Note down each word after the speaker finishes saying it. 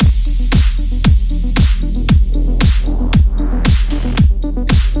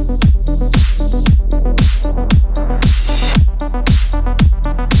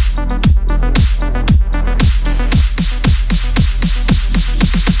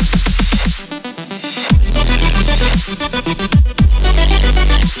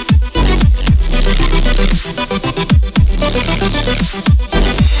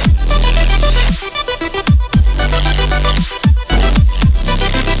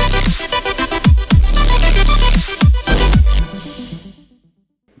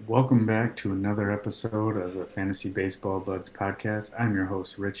Welcome back to another episode of the Fantasy Baseball Buds podcast. I'm your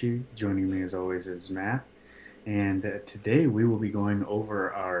host, Richie. Joining me as always is Matt. And today we will be going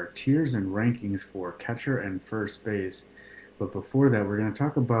over our tiers and rankings for catcher and first base. But before that, we're going to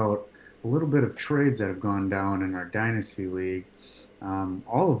talk about a little bit of trades that have gone down in our Dynasty League,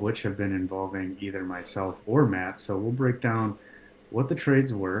 all of which have been involving either myself or Matt. So we'll break down what the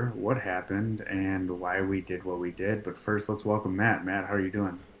trades were, what happened, and why we did what we did. But first, let's welcome Matt. Matt, how are you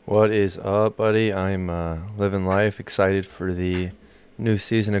doing? What is up, buddy? I'm living life, excited for the new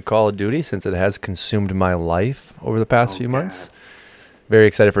season of Call of Duty since it has consumed my life over the past Oh, few God. months. Very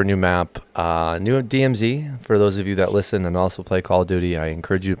excited for a new map, new DMZ. For those of you that listen and also play Call of Duty, I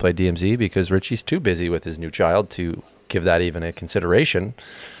encourage you to play DMZ because Richie's too busy with his new child to give that even a consideration.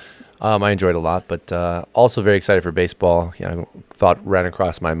 I enjoyed it a lot, but also very excited for baseball. Thought ran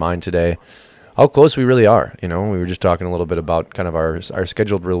across my mind today how close we really are. We were just talking a little bit about kind of our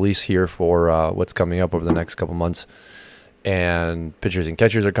scheduled release here for what's coming up over the next couple months. And pitchers and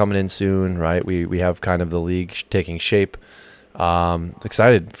catchers are coming in soon, right? We have kind of the league taking shape.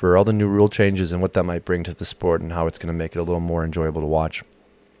 Excited for all the new rule changes and what that might bring to the sport and how it's going to make it a little more enjoyable to watch.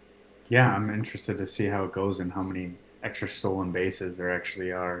 Yeah, I'm interested to see how it goes and how many extra stolen bases there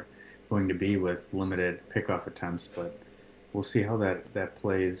actually are going to be with limited pickoff attempts. But we'll see how that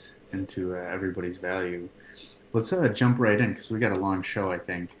plays into everybody's value. Let's jump right in because we got a long show, I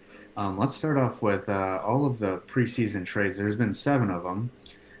think. Let's start off with all of the preseason trades. There's been 7 of them.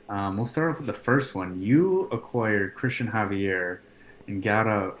 We'll start off with the first one. You acquired Christian Javier and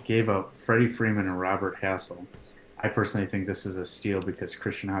gave up Freddie Freeman and Robert Hassel. I personally think this is a steal because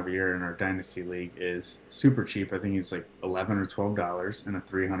Christian Javier in our Dynasty League is super cheap. I think he's like $11 or $12 in a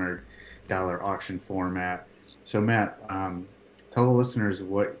 $300 auction format. So, Matt, tell the listeners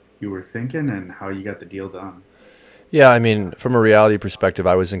what you were thinking and how you got the deal done. Yeah, I mean, from a reality perspective,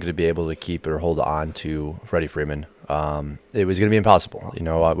 I wasn't going to be able to keep or hold on to Freddie Freeman. It was going to be impossible.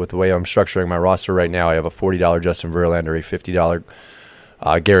 With the way I'm structuring my roster right now, I have a $40 Justin Verlander, a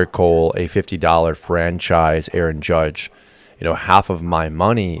 $50 Garrett Cole, a $50 franchise Aaron Judge. Half of my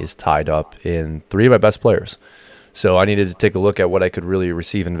money is tied up in 3 of my best players. So I needed to take a look at what I could really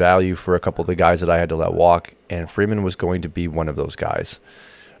receive in value for a couple of the guys that I had to let walk, and Freeman was going to be one of those guys.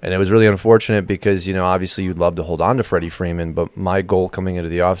 And it was really unfortunate because, obviously you'd love to hold on to Freddie Freeman, but my goal coming into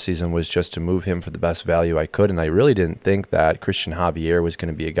the offseason was just to move him for the best value I could, and I really didn't think that Christian Javier was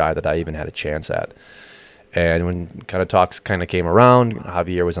going to be a guy that I even had a chance at. And when kind of talks kind of came around,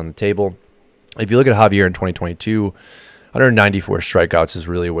 Javier was on the table. If you look at Javier in 2022, 194 strikeouts is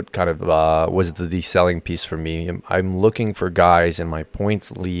really what kind of was the selling piece for me. I'm looking for guys in my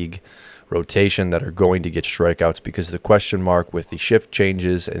points league rotation that are going to get strikeouts because the question mark with the shift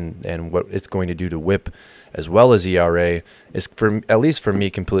changes and what it's going to do to whip as well as ERA is, at least for me,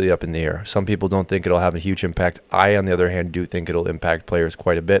 completely up in the air. Some people don't think it'll have a huge impact. I, on the other hand, do think it'll impact players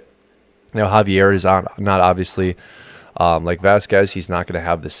quite a bit. Now, Javier is not obviously like Vasquez. He's not going to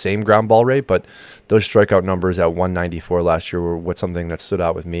have the same ground ball rate, but those strikeout numbers at 194 last year were something that stood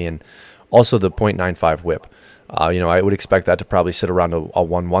out with me, and also the .95 whip. I would expect that to probably sit around a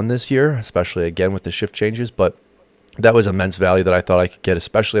 1-1 this year, especially again with the shift changes, but that was immense value that I thought I could get,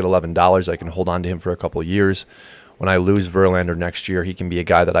 especially at $11. I can hold on to him for a couple of years. When I lose Verlander next year, he can be a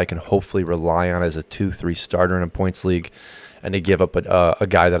guy that I can hopefully rely on as a 2-3 starter in a points league, and to give up a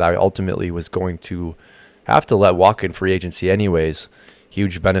guy that I ultimately was going to have to let walk in free agency anyways,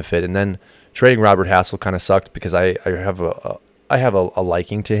 huge benefit. And then trading Robert Hassel kind of sucked because I have a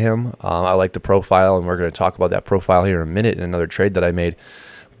liking to him. I like the profile, and we're going to talk about that profile here in a minute in another trade that I made.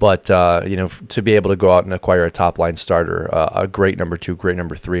 But, to be able to go out and acquire a top-line starter, a great number 2, great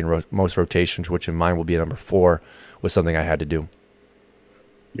number 3 in most rotations, which in mine will be a number 4, was something I had to do.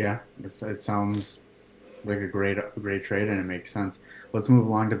 Yeah, it sounds like a great trade, and it makes sense. Let's move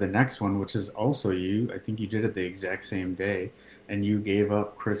along to the next one, which is also you. I think you did it the exact same day, and you gave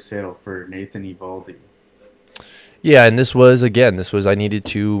up Chris Sale for Nathan Eovaldi. Yeah, and this was I needed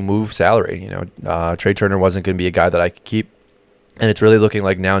to move salary. Trey Turner wasn't going to be a guy that I could keep, and it's really looking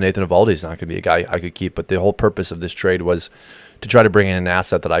like now Nathan Eovaldi is not going to be a guy I could keep. But the whole purpose of this trade was to try to bring in an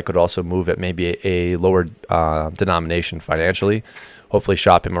asset that I could also move at maybe a lower denomination financially. Hopefully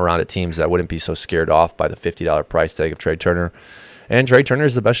shop him around at teams that wouldn't be so scared off by the $50 price tag of Trey Turner. And Trey Turner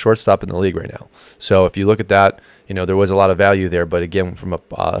is the best shortstop in the league right now. So if you look at that, there was a lot of value there. But again, from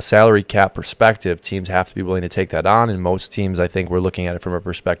a salary cap perspective, teams have to be willing to take that on. And most teams, I think, we're looking at it from a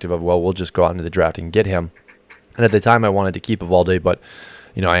perspective of, well, we'll just go out into the draft and get him. And at the time, I wanted to keep Eovaldi, but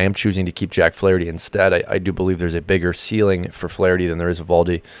I am choosing to keep Jack Flaherty instead. I do believe there's a bigger ceiling for Flaherty than there is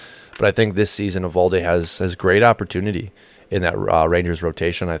Eovaldi. But I think this season Eovaldi has great opportunity. in that Rangers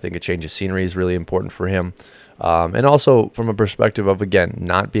rotation. I think a change of scenery is really important for him. And also from a perspective of, again,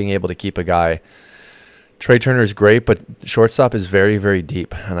 not being able to keep a guy. Trey Turner is great, but shortstop is very, very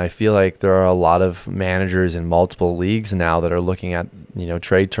deep. And I feel like there are a lot of managers in multiple leagues now that are looking at,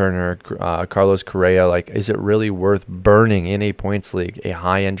 Trey Turner, Carlos Correa. Like, is it really worth burning in a points league a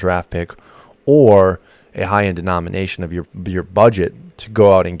high-end draft pick or a high-end denomination of your budget to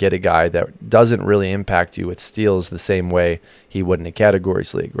go out and get a guy that doesn't really impact you with steals the same way he would in a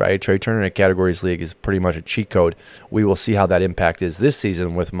categories league, right? Trey Turner in a categories league is pretty much a cheat code. We will see how that impact is this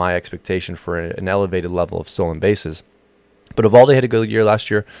season with my expectation for an elevated level of stolen bases. But Evaldi had a good year last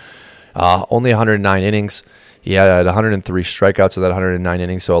year, only 109 innings. He had 103 strikeouts in that 109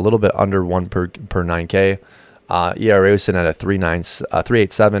 innings, so a little bit under 1 per 9K. ERA was sitting at a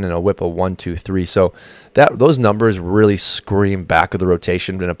 3.87 and a WHIP of 1.23. So those numbers really scream back of the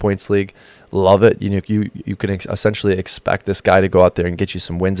rotation in a points league. Love it. You can essentially expect this guy to go out there and get you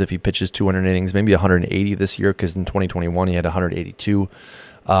some wins if he pitches 200 innings, maybe 180 this year, because in 2021 he had 182.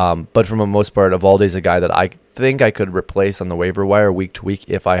 But for the most part, Evaldi's a guy that I think I could replace on the waiver wire week to week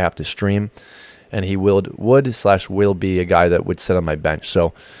if I have to stream, and he will be a guy that would sit on my bench.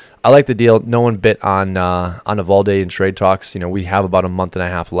 So I like the deal. No one bit on Evaldi in trade talks. We have about a month and a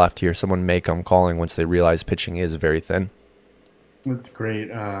half left here. Someone may come calling once they realize pitching is very thin. That's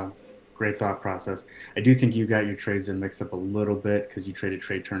great. Great thought process. I do think you got your trades in mixed up a little bit because you traded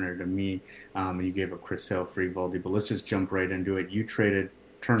Trey Turner to me, and you gave up Chris Sale for Evaldi. But let's just jump right into it. You traded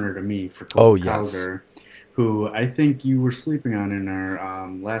Turner to me for Colton Cowser, who I think you were sleeping on in our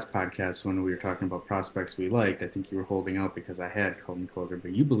last podcast when we were talking about prospects we liked. I think you were holding out because I had Colton Cowser,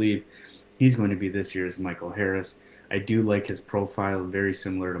 but you believe he's going to be this year's Michael Harris. I do like his profile, very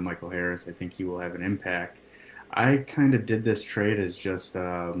similar to Michael Harris. I think he will have an impact. I kind of did this trade as just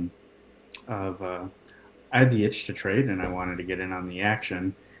I had the itch to trade and I wanted to get in on the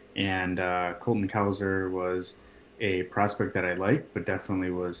action. And Colton Cowser was a prospect that I liked, but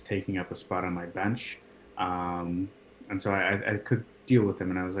definitely was taking up a spot on my bench. And so I could deal with him.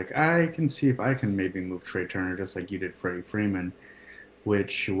 And I was like, I can see if I can maybe move Trey Turner just like you did Freddie Freeman,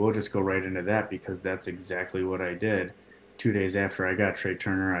 which we'll just go right into that because that's exactly what I did. 2 days after I got Trey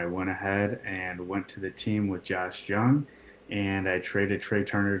Turner, I went ahead and went to the team with Josh Young, and I traded Trey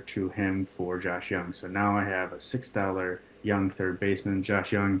Turner to him for Josh Young. So now I have a $6 Young third baseman.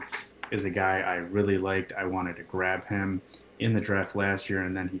 Josh Young is a guy I really liked. I wanted to grab him in the draft last year,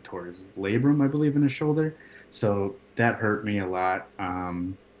 and then he tore his labrum, I believe, in his shoulder. So that hurt me a lot,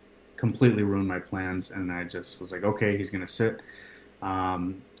 completely ruined my plans, and I just was like, okay, he's going to sit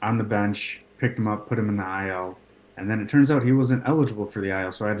on the bench, picked him up, put him in the IL, and then it turns out he wasn't eligible for the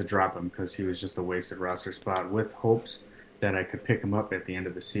IL, so I had to drop him because he was just a wasted roster spot with hopes that I could pick him up at the end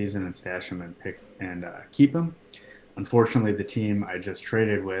of the season and stash him and keep him. Unfortunately, the team I just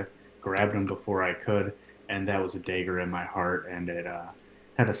traded with grabbed him before I could, and that was a dagger in my heart, and it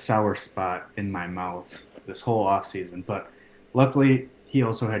had a sour spot in my mouth this whole offseason. But luckily, he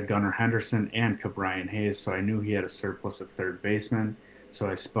also had Gunnar Henderson and Ke'Bryan Hayes, so I knew he had a surplus of third baseman. So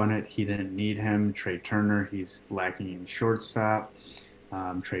I spun it. He didn't need him. Trey Turner, he's lacking in shortstop.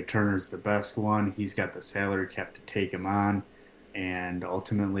 Trey Turner's the best one. He's got the salary cap to take him on, and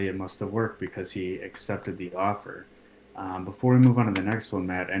ultimately it must have worked because he accepted the offer. Before we move on to the next one,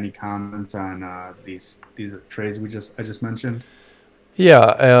 Matt, any comments on these trades I just mentioned?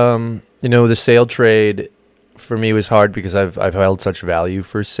 Yeah, the Sale trade for me was hard because I've held such value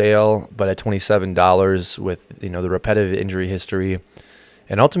for Sale, but at $27 with the repetitive injury history,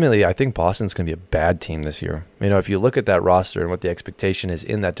 and ultimately I think Boston's going to be a bad team this year. If you look at that roster and what the expectation is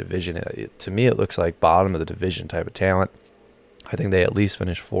in that division, to me it looks like bottom of the division type of talent. I think they at least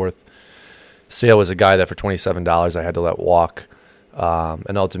finish fourth. Sale was a guy that for $27 I had to let walk,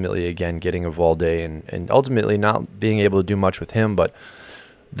 and ultimately again getting Evaldi and ultimately not being able to do much with him. But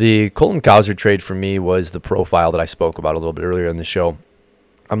the Colton Cowser trade for me was the profile that I spoke about a little bit earlier in the show.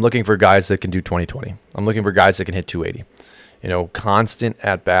 I'm looking for guys that can do 20-20. I'm looking for guys that can hit 280. Constant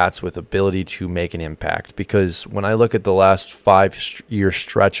at-bats with ability to make an impact. Because when I look at the last 5-year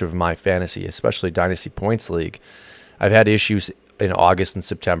stretch of my fantasy, especially Dynasty Points League, I've had issues in August and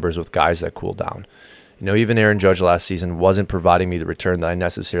Septembers with guys that cool down. Even Aaron Judge last season wasn't providing me the return that I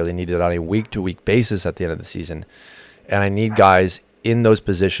necessarily needed on a week-to-week basis at the end of the season. And I need guys in those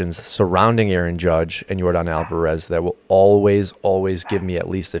positions surrounding Aaron Judge and Yordan Alvarez that will always, always give me at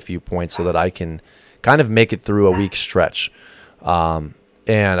least a few points so that I can kind of make it through a week stretch. And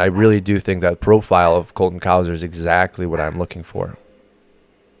I really do think that profile of Colton Cowser is exactly what I'm looking for.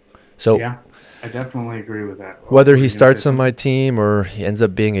 So, yeah. I definitely agree with that. Oh, Whether were he you going to say starts on my something? team or he ends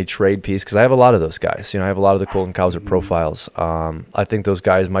up being a trade piece, because I have a lot of those guys. I have a lot of the Colton Cowser Hmm. profiles. I think those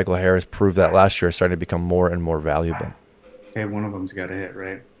guys, Michael Harris, proved that last year, are starting to become more and more valuable. Hey, one of them's got to hit,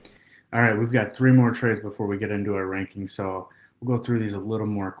 right? All right, we've got three more trades before we get into our rankings, so we'll go through these a little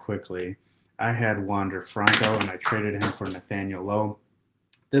more quickly. I had Wander Franco, and I traded him for Nathaniel Lowe.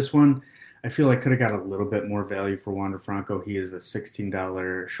 This one, I feel I could have got a little bit more value for Wander Franco. He is a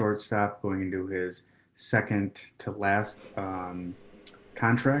 $16 shortstop going into his second to last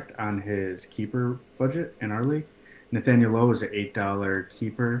contract on his keeper budget in our league. Nathaniel Lowe is an $8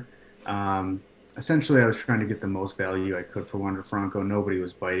 keeper. Um, Essentially, I was trying to get the most value I could for Wander Franco. Nobody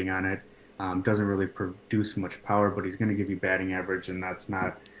was biting on it. Doesn't really produce much power, but he's going to give you batting average, and that's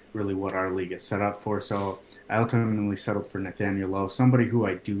not really what our league is set up for. So I ultimately settled for Nathaniel Lowe, somebody who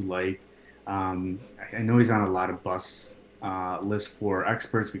I do like. I know he's on a lot of busts lists for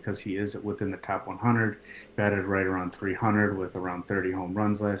experts because he is within the top 100, batted right around 300 with around 30 home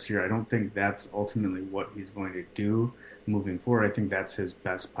runs last year. I don't think that's ultimately what he's going to do moving forward. I think that's his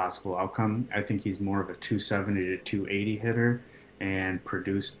best possible outcome. I think he's more of a 270 to 280 hitter and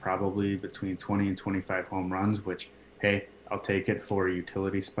produced probably between 20 and 25 home runs, which, hey, I'll take it for a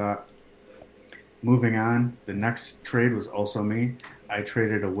utility spot. Moving on, the next trade was also me. I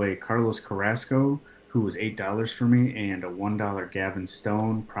traded away Carlos Carrasco, who was $8 for me, and a $1 Gavin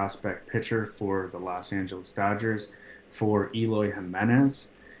Stone, prospect pitcher for the Los Angeles Dodgers, for Eloy Jimenez.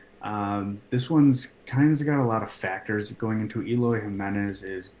 This one's kind of got a lot of factors going into. Eloy Jimenez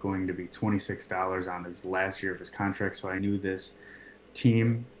is going to be $26 on his last year of his contract, so I knew this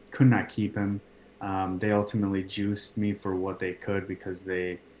team could not keep him. They ultimately juiced me for what they could because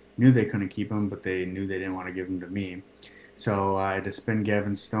they knew they couldn't keep him, but they knew they didn't want to give him to me. So I had to spend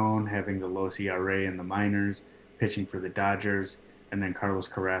Gavin Stone having the low ERA in the minors, pitching for the Dodgers, and then Carlos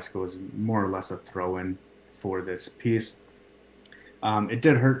Carrasco was more or less a throw-in for this piece. It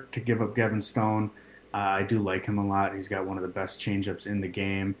did hurt to give up Gavin Stone. I do like him a lot. He's got one of the best changeups in the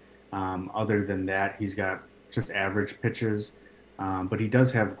game. Other than that, he's got just average pitches, but he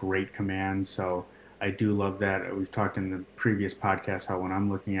does have great command. So I do love that. We've talked in the previous podcast how when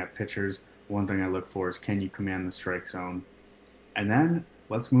I'm looking at pitchers, one thing I look for is can you command the strike zone? And then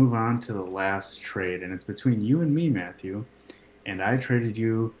let's move on to the last trade, and it's between you and me, Matthew. And I traded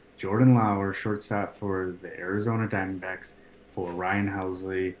you Jordan Lauer, shortstop for the Arizona Diamondbacks, for Ryan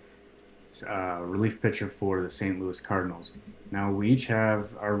Helsley, relief pitcher for the St. Louis Cardinals. Now, we each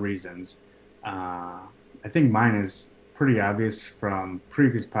have our reasons. I think mine is pretty obvious from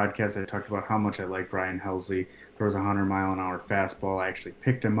previous podcasts. I talked about how much I like Ryan Helsley. Throws a 100-mile-an-hour fastball. I actually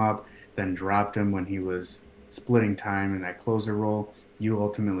picked him up, then dropped him when he was splitting time in that closer role. You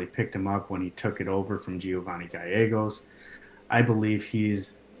ultimately picked him up when he took it over from Giovanni Gallegos. I believe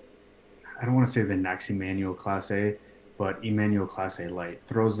he's, I don't want to say the next Emmanuel Clase, but Emmanuel Clase light.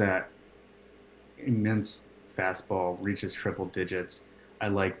 Throws that immense fastball, reaches triple digits. I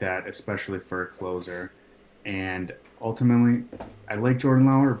like that, especially for a closer. And ultimately, I like Jordan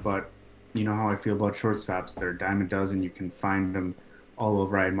Lauer, but you know how I feel about shortstops. They're a dime a dozen. You can find them all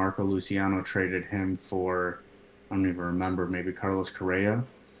over. Marco Luciano traded him for, I don't even remember, maybe Carlos Correa.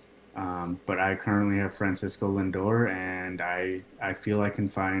 But I currently have Francisco Lindor, and I feel I can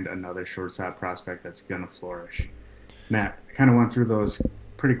find another shortstop prospect that's going to flourish. Matt, I kind of went through those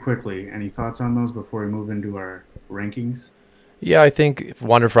pretty quickly. Any thoughts on those before we move into our rankings? Yeah, I think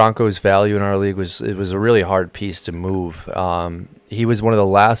Wander Franco's value in our league was a really hard piece to move. He was one of the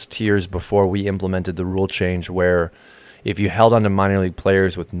last tiers before we implemented the rule change where if you held on to minor league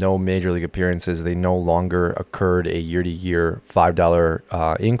players with no major league appearances, they no longer occurred a year-to-year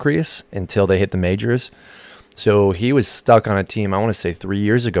 $5 increase until they hit the majors. So he was stuck on a team, I want to say 4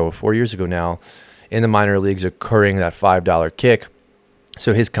 years ago now, in the minor leagues occurring that $5 kick.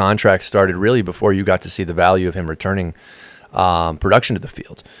 So his contract started really before you got to see the value of him returning production to the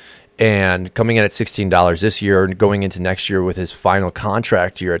field. And coming in at $16 this year and going into next year with his final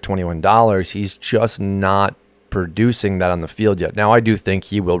contract year at $21, he's just not producing that on the field yet. Now, I do think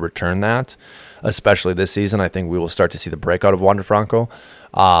he will return that, especially this season. I think we will start to see the breakout of Wander Franco.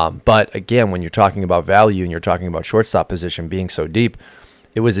 But again, when you're talking about value and you're talking about shortstop position being so deep,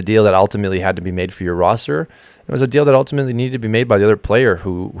 it was a deal that ultimately had to be made for your roster. It was a deal that ultimately needed to be made by the other player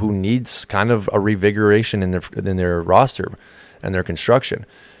who needs kind of a revigoration in their roster and their construction.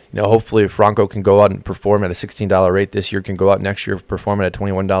 Hopefully Franco can go out and perform at a $16 rate this year, can go out next year, perform at a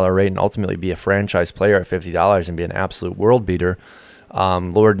 $21 rate, and ultimately be a franchise player at $50 and be an absolute world beater.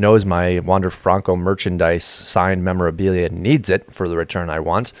 Lord knows my Wander Franco merchandise signed memorabilia needs it for the return I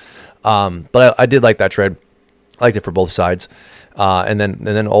want. But I did like that trade. I liked it for both sides. And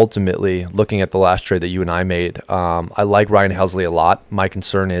then ultimately, looking at the last trade that you and I made, I like Ryan Helsley a lot. My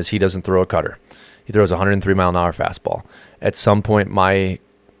concern is he doesn't throw a cutter. He throws a 103-mile-an-hour fastball. At some point, my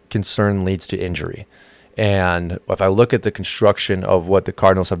concern leads to injury. And if I look at the construction of what the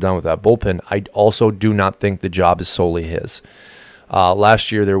Cardinals have done with that bullpen, I also do not think the job is solely his.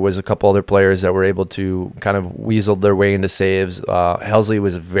 Last year, there was a couple other players that were able to kind of weasel their way into saves. Helsley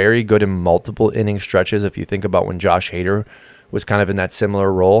was very good in multiple inning stretches. If you think about when Josh Hader was kind of in that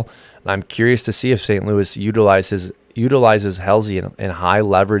similar role, and I'm curious to see if St. Louis utilizes Helsley in high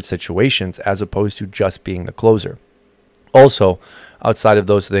leverage situations as opposed to just being the closer. Also, outside of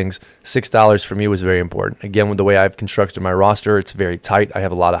those things, $6 for me was very important. Again, with the way I've constructed my roster, it's very tight. I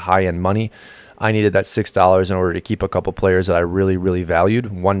have a lot of high-end money. I needed that $6 in order to keep a couple players that I really, really valued,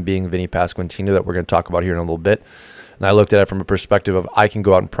 one being Vinny Pasquantino that we're going to talk about here in a little bit. And I looked at it from a perspective of I can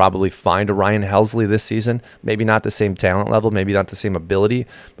go out and probably find a Ryan Helsley this season. Maybe not the same talent level, maybe not the same ability,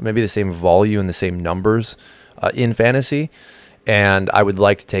 but maybe the same volume and the same numbers in fantasy. And I would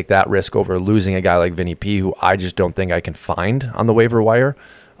like to take that risk over losing a guy like Vinny P, who I just don't think I can find on the waiver wire.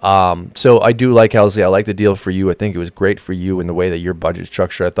 So I do like Helsley. I like the deal for you. I think it was great for you in the way that your budget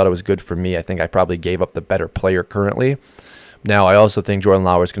structure. I thought it was good for me. I think I probably gave up the better player currently. Now, I also think Jordan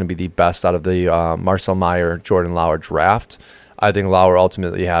Lauer is going to be the best out of the Marcel Meyer, Jordan Lauer draft. I think Lauer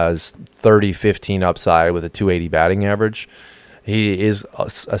ultimately has 30-15 upside with a 280 batting average. He is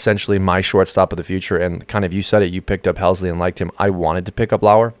essentially my shortstop of the future, and kind of you said it, you picked up Helsley and liked him. I wanted to pick up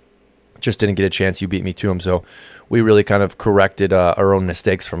Lauer, just didn't get a chance. You beat me to him, so we really kind of corrected our own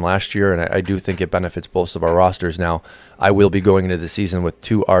mistakes from last year, and I do think it benefits both of our rosters. Now, I will be going into the season with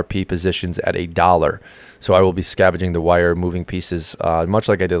 2 RP positions at $1, so I will be scavenging the wire, moving pieces, much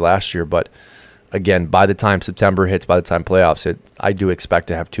like I did last year, but again, by the time September hits, by the time playoffs hit, I do expect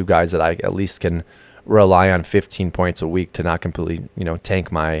to have 2 guys that I at least can rely on 15 points a week to not completely,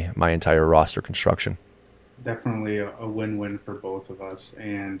 tank my entire roster construction. Definitely a win-win for both of us.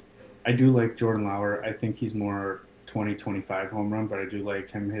 And I do like Jordan Lauer. I think he's more 20-25 home run, but I do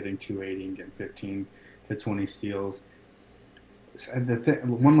like him hitting 280 and getting 15 to 20 steals.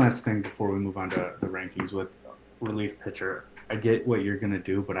 One last thing before we move on to the rankings with relief pitcher. I get what you're going to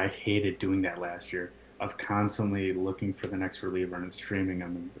do, but I hated doing that last year of constantly looking for the next reliever and streaming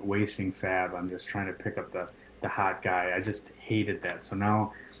them and wasting fab on just trying to pick up the hot guy. I just hated that. So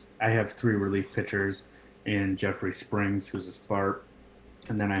now I have 3 relief pitchers in Jeffrey Springs, who's a start,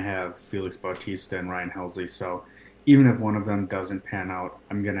 and then I have Felix Bautista and Ryan Helsley. So even if one of them doesn't pan out,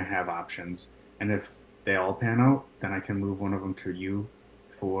 I'm going to have options. And if they all pan out, then I can move one of them to you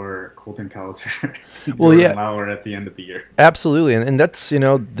for Colton Cowser and Jordan Lauer at the end of the year. Absolutely. And that's,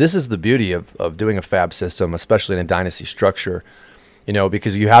 this is the beauty of doing a fab system, especially in a dynasty structure,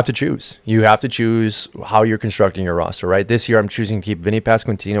 because you have to choose. You have to choose how you're constructing your roster, right? This year I'm choosing to keep Vinny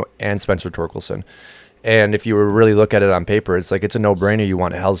Pasquantino and Spencer Torkelson. And if you were really look at it on paper, it's like it's a no-brainer. You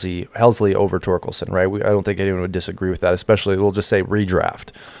want Helsley over Torkelson, right? I don't think anyone would disagree with that, especially we'll just say redraft.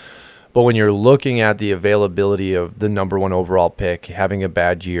 But when you're looking at the availability of the number 1 overall pick, having a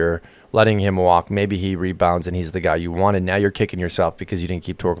bad year, letting him walk, maybe he rebounds and he's the guy you wanted. Now you're kicking yourself because you didn't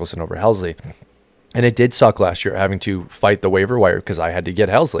keep Torkelson over Helsley. And it did suck last year having to fight the waiver wire because I had to get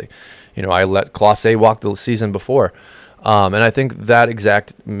Helsley. I let Clase walk the season before. And I think that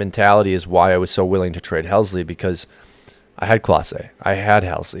exact mentality is why I was so willing to trade Helsley, because I had Clase, I had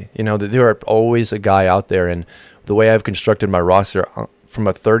Helsley. There are always a guy out there, and the way I've constructed my roster from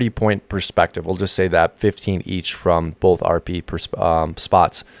a 30-point perspective, we'll just say that 15 each from both RP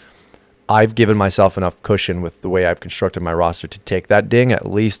spots. I've given myself enough cushion with the way I've constructed my roster to take that ding at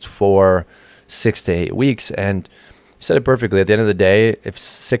least for 6 to 8 weeks. And you said it perfectly. At the end of the day, if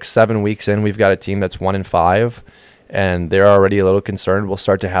 6-7 weeks in, we've got a team that's 1-5, and they're already a little concerned, we'll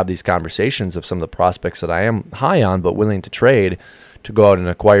start to have these conversations of some of the prospects that I am high on but willing to trade to go out and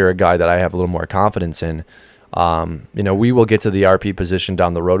acquire a guy that I have a little more confidence in. We will get to the RP position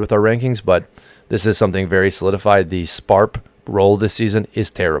down the road with our rankings, but this is something very solidified. The SPARP role this season is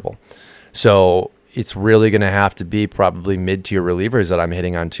terrible. So it's really going to have to be probably mid-tier relievers that I'm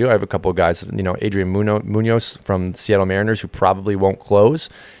hitting on too. I have a couple of guys, Adrian Munoz from the Seattle Mariners, who probably won't close.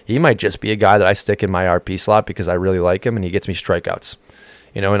 He might just be a guy that I stick in my RP slot because I really like him and he gets me strikeouts,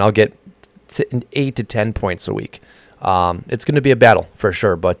 and I'll get 8 to 10 points a week. It's going to be a battle for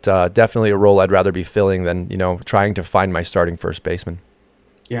sure, but definitely a role I'd rather be filling than, trying to find my starting first baseman.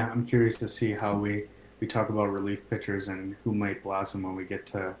 Yeah, I'm curious to see how we talk about relief pitchers and who might blossom when we get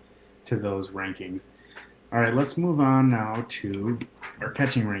to those rankings. All right, let's move on now to our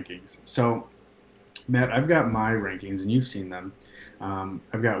catching rankings. So, Matt, I've got my rankings, and you've seen them.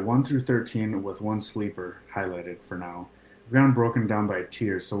 I've got 1 through 13 with one sleeper highlighted for now. I've got them broken down by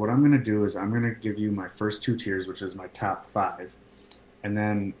tiers. So what I'm going to do is I'm going to give you my first two tiers, which is my top five, and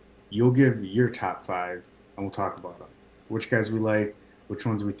then you'll give your top five, and we'll talk about them. Which guys we like, which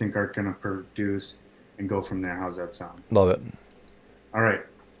ones we think are going to produce, and go from there. How's that sound? Love it. All right.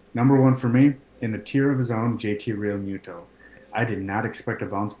 Number one for me, in a tier of his own, JT Realmuto. I did not expect a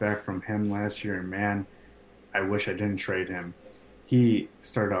bounce back from him last year, and man, I wish I didn't trade him. He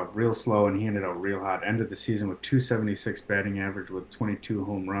started off real slow and he ended out real hot. Ended the season with 276 batting average with 22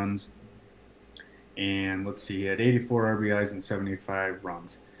 home runs. And let's see, he had 84 RBIs and 75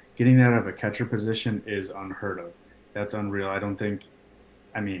 runs. Getting that out of a catcher position is unheard of. That's unreal. I don't think,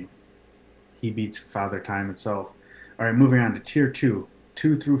 I mean, he beats Father Time itself. All right, moving on to tier two.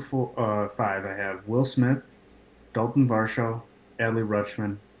 2 through 5, I have Will Smith, Dalton Varsho, Adley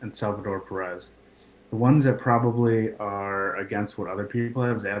Rutschman, and Salvador Perez. The ones that probably are against what other people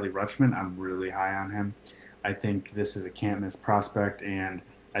have is Adley Rutschman. I'm really high on him. I think this is a can't miss prospect, and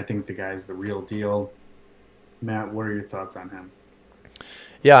I think the guy's the real deal. Matt, what are your thoughts on him?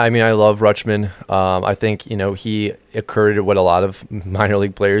 Yeah, I mean, I love Rutschman. I think, he occurred at what a lot of minor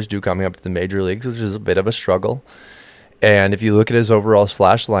league players do coming up to the major leagues, which is a bit of a struggle. And if you look at his overall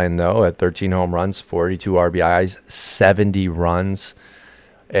slash line, though, at 13 home runs, 42 RBIs, 70 runs,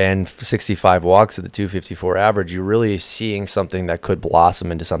 and 65 walks at the 254 average, you're really seeing something that could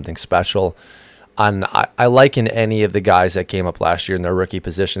blossom into something special. And I liken any of the guys that came up last year in their rookie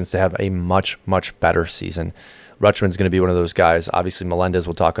positions to have a much, much better season. Rutschman's going to be one of those guys. Obviously, Melendez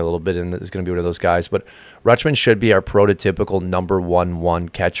will talk a little bit and is going to be one of those guys. But Rutschman should be our prototypical number one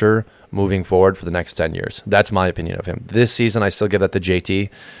catcher moving forward for the next 10 years. That's my opinion of him. This season, I still give that to JT,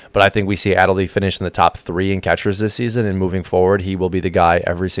 but I think we see Adley finish in the top 3 in catchers this season, and moving forward, he will be the guy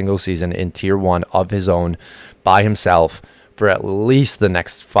every single season in tier 1 of his own by himself for at least the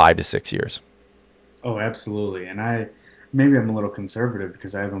next 5 to 6 years. Oh, absolutely. And maybe I'm a little conservative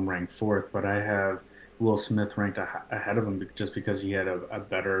because I have him ranked fourth, but I have Will Smith ranked ahead of him just because he had a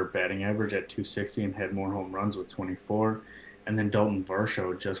better batting average at 260 and had more home runs with 24. And then Dalton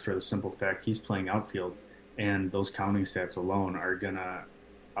Varsho, just for the simple fact he's playing outfield, and those counting stats alone are going to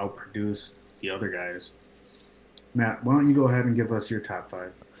outproduce the other guys. Matt, why don't you go ahead and give us your top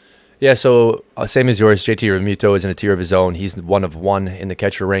five? Yeah, so same as yours, JT Realmuto is in a tier of his own. He's one of one in the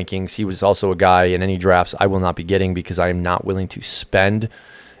catcher rankings. He was also a guy in any drafts I will not be getting because I am not willing to spend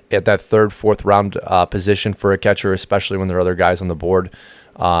at that third, fourth round position for a catcher, especially when there are other guys on the board.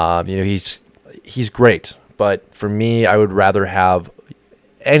 He's great, but for me, I would rather have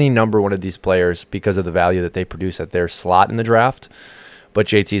any number one of these players because of the value that they produce at their slot in the draft. But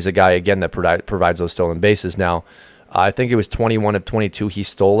JT is a guy, again, that provides those stolen bases. Now, I think it was 21 of 22 he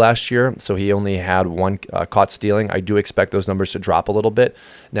stole last year, so he only had one caught stealing. I do expect those numbers to drop a little bit.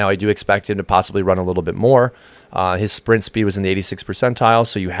 Now, I do expect him to possibly run a little bit more. His sprint speed was in the 86th percentile,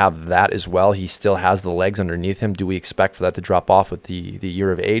 so you have that as well. He still has the legs underneath him. Do we expect for that to drop off with the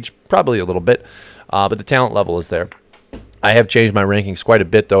year of age? Probably a little bit, but the talent level is there. I have changed my rankings quite a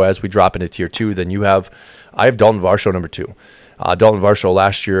bit, though, as we drop into tier 2. Then I have Dalton Varsho number 2. Dalton Varsho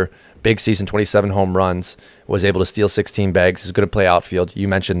last year, big season, 27 home runs, was able to steal 16 bags, is going to play outfield. You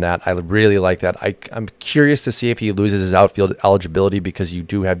mentioned that. I really like that. I'm curious to see if he loses his outfield eligibility because you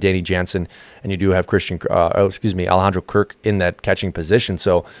do have Danny Jansen and you do have Alejandro Kirk in that catching position.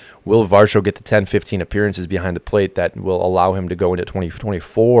 So will Varsho get the 10, 15 appearances behind the plate that will allow him to go into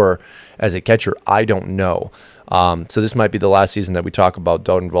 2024 as a catcher? I don't know. So this might be the last season that we talk about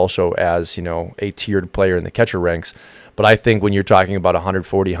Dalton Varsho as, a tiered player in the catcher ranks. But I think when you're talking about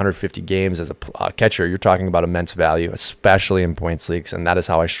 140, 150 games as a catcher, you're talking about immense value, especially in points leagues, and that is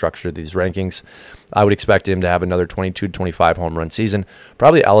how I structured these rankings. I would expect him to have another 22 to 25 home run season,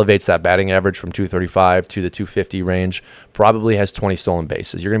 probably elevates that batting average from 235 to the 250 range, probably has 20 stolen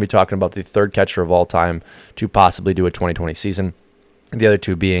bases. You're going to be talking about the third catcher of all time to possibly do a 2020 season, the other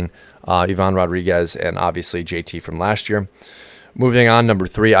two being Ivan Rodriguez and obviously JT from last year. Moving on, number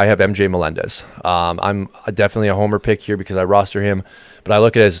 3, I have MJ Melendez. I'm definitely a homer pick here because I roster him, but I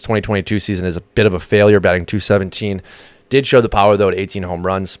look at his 2022 season as a bit of a failure, batting 217. Did show the power, though, at 18 home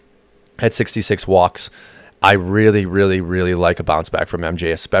runs, had 66 walks. I really, really, really like a bounce back from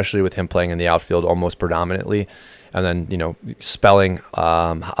MJ, especially with him playing in the outfield almost predominantly. And then, spelling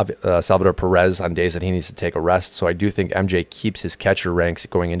Salvador Perez on days that he needs to take a rest. So I do think MJ keeps his catcher ranks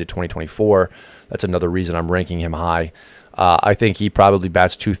going into 2024. That's another reason I'm ranking him high. I think he probably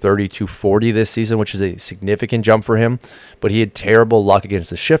bats 230, 240 this season, which is a significant jump for him. But he had terrible luck against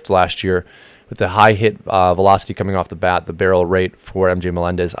the shift last year with the high hit velocity coming off the bat, the barrel rate for MJ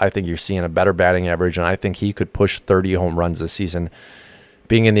Melendez. I think you're seeing a better batting average, and I think he could push 30 home runs this season.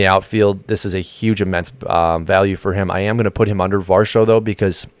 being in the outfield, this is a huge, immense value for him. I am going to put him under Varsho, though,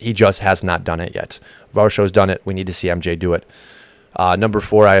 because he just has not done it yet. Varsho's done it. We need to see MJ do it. Number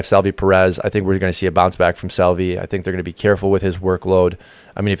 4, I have Salvi Perez. I think we're going to see a bounce back from Salvi. I think they're going to be careful with his workload.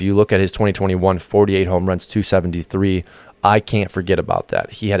 I mean, if you look at his 2021, 48 home runs, 273, I can't forget about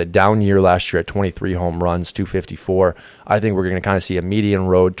that. He had a down year last year at 23 home runs, 254. I think we're going to kind of see a median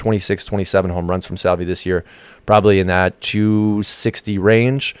road, 26, 27 home runs from Salvi this year, probably in that 260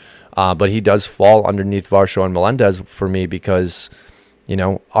 range. But he does fall underneath Varsho and Melendez for me because,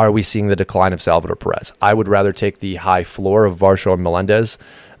 are we seeing the decline of Salvador Perez? I would rather take the high floor of Varsho and Melendez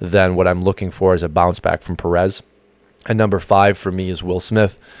than what I'm looking for as a bounce back from Perez. And number 5 for me is Will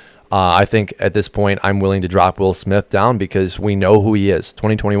Smith. I think at this point I'm willing to drop Will Smith down because we know who he is.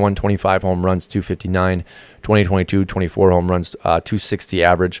 2021, 25 home runs, 259. 2022, 24 home runs, 260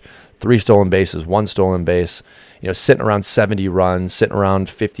 average. 3 stolen bases, 1 stolen base. Sitting around 70 runs, sitting around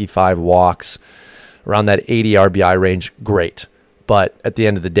 55 walks, around that 80 RBI range. Great. But at the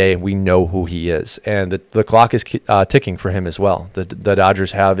end of the day, we know who he is. And the clock is ticking for him as well. The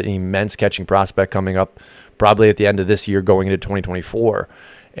Dodgers have an immense catching prospect coming up probably at the end of this year going into 2024.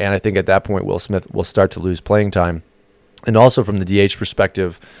 And I think at that point, Will Smith will start to lose playing time. And also from the DH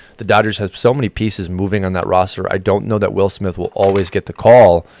perspective, the Dodgers have so many pieces moving on that roster. I don't know that Will Smith will always get the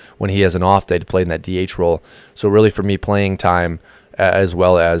call when he has an off day to play in that DH role. So really for me, playing time as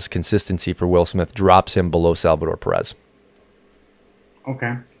well as consistency for Will Smith drops him below Salvador Perez.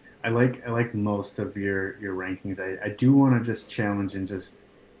 Okay. I like most of your rankings. I do want to just challenge and just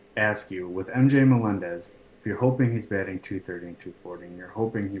ask you, with MJ Melendez, if you're hoping he's batting 230 and 240, and you're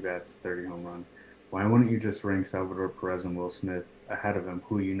hoping he bats 30 home runs, why wouldn't you just rank Salvador Perez and Will Smith ahead of him,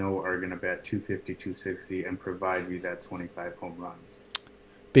 who you know are going to bat 250, 260, and provide you that 25 home runs?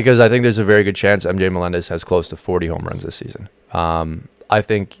 Because I think there's a very good chance MJ Melendez has close to 40 home runs this season. I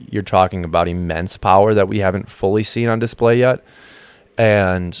think you're talking about immense power that we haven't fully seen on display yet.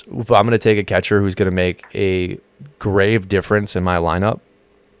 And if I'm going to take a catcher who's going to make a grave difference in my lineup,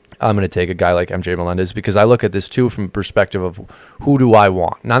 I'm going to take a guy like MJ Melendez because I look at this too from the perspective of who do I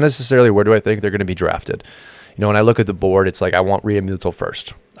want, not necessarily where do I think they're going to be drafted. When I look at the board, it's like I want Realmuto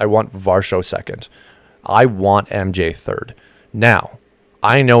first. I want Varsho second. I want MJ third. Now,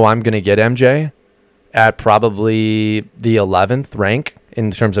 I know I'm going to get MJ at probably the 11th rank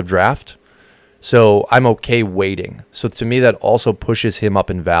in terms of draft. So I'm okay waiting. So to me, that also pushes him up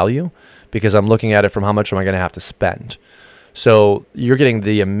in value because I'm looking at it from how much am I going to have to spend. So you're getting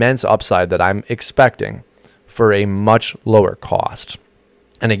the immense upside that I'm expecting for a much lower cost.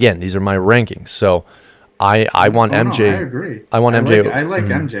 And again, these are my rankings. So I want MJ. No, I agree. I want MJ. I like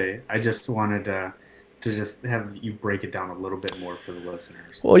MJ. I just wanted to just have you break it down a little bit more for the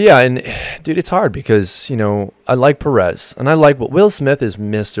listeners. Well, yeah, and dude, it's hard because, I like Perez and I like what Will Smith is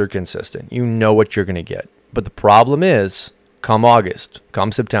Mr. Consistent. You know what you're going to get. But the problem is, come August,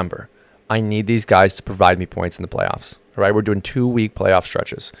 come September, I need these guys to provide me points in the playoffs. All right, we're doing 2-week playoff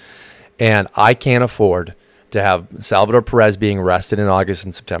stretches. And I can't afford to have Salvador Perez being rested in August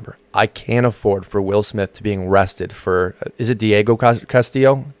and September. I can't afford for Will Smith to being rested for, is it Diego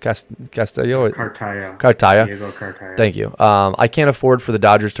Castillo? Castillo? Cartaya. Diego Cartaya. Thank you. I can't afford for the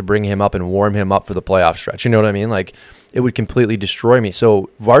Dodgers to bring him up and warm him up for the playoff stretch. You know what I mean? Like, it would completely destroy me. So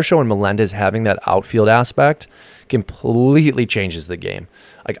Varsho and Melendez having that outfield aspect completely changes the game.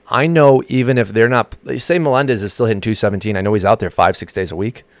 Like, I know even if they're not, say Melendez is still hitting 217, I know he's out there 5-6 days a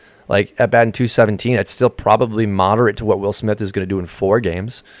week. Like, at batting 217, it's still probably moderate to what Will Smith is going to do in 4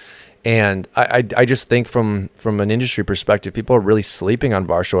 games. And I just think from an industry perspective, people are really sleeping on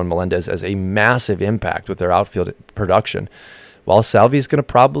Varsho and Melendez as a massive impact with their outfield production. While Salvi's going to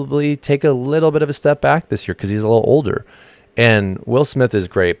probably take a little bit of a step back this year because he's a little older. And Will Smith is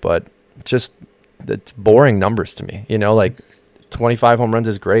great, but just it's boring numbers to me. 25 home runs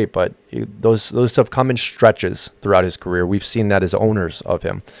is great, but those stuff come in stretches throughout his career. We've seen that as owners of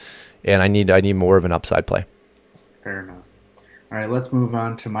him. And I need more of an upside play. Fair enough. All right, let's move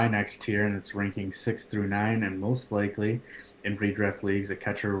on to my next tier, and it's ranking 6 through 9, and most likely in redraft leagues, a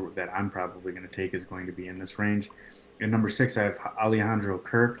catcher that I'm probably going to take is going to be in this range. In number 6, I have Alejandro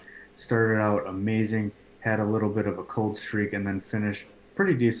Kirk. Started out amazing, had a little bit of a cold streak, and then finished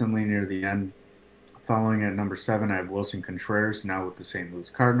pretty decently near the end. Following at number 7, I have Wilson Contreras, now with the St. Louis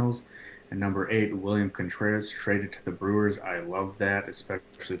Cardinals. And number 8, William Contreras, traded to the Brewers. I love that,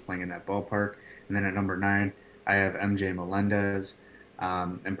 especially playing in that ballpark. And then at number 9, I have MJ Melendez.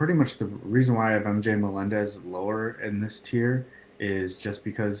 And pretty much the reason why I have MJ Melendez lower in this tier is just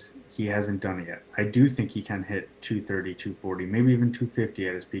because he hasn't done it yet. I do think he can hit 230, 240, maybe even 250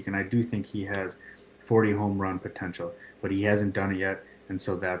 at his peak. And I do think he has 40 home run potential, but he hasn't done it yet. and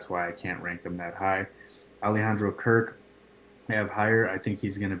so that's why I can't rank him that high. Alejandro Kirk, I have higher. I think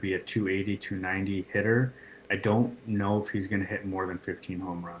he's going to be a 280, 290 hitter. I don't know if he's going to hit more than 15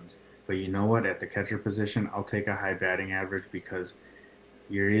 home runs. But you know what? At the catcher position, I'll take a high batting average because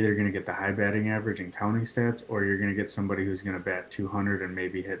you're either going to get the high batting average in counting stats or you're going to get somebody who's going to bat 200 and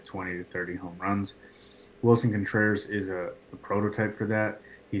maybe hit 20 to 30 home runs. Wilson Contreras is a prototype for that.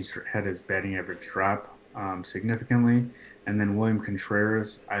 He's had his batting average drop significantly. And then William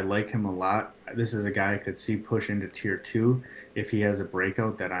Contreras, I like him a lot. This is a guy I could see push into tier two if he has a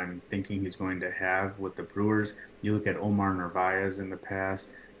breakout that I'm thinking he's going to have with the Brewers. You look at Omar Narvaez in the past,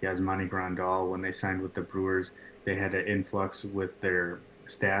 Yasmani Grandal, when they signed with the Brewers, they had an influx with their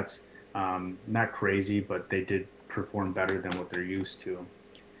stats. Not crazy, but they did perform better than what they're used to.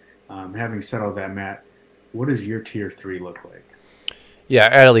 Having said all that, Matt, what does your tier three look like?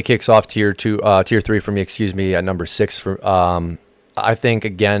 Yeah, Adley kicks off tier three for me. Excuse me, at number 6 for. I think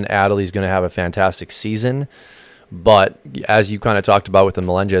again, Adley's going to have a fantastic season, but as you kind of talked about with the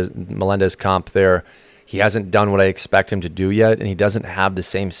Melendez comp there, he hasn't done what I expect him to do yet, and he doesn't have the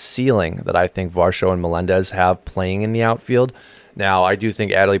same ceiling that I think Varsho and Melendez have playing in the outfield. Now, I do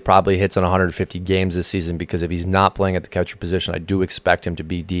think Adley probably hits on 150 games this season because if he's not playing at the catcher position, I do expect him to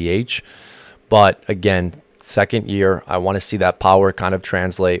be DH. But again, second year, I want to see that power kind of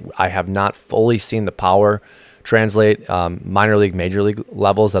translate. I have not fully seen the power translate minor league, major league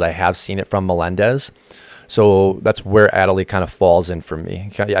levels that I have seen it from Melendez. So that's where Adley kind of falls in for me.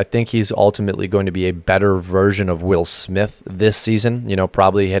 I think he's ultimately going to be a better version of Will Smith this season.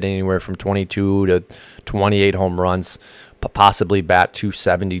 Probably hitting anywhere from 22 to 28 home runs, possibly bat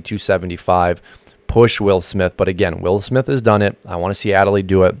 270, 275, push Will Smith. But again, Will Smith has done it. I want to see Adley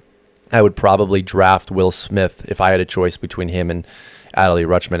do it. I would probably draft Will Smith if I had a choice between him and Adley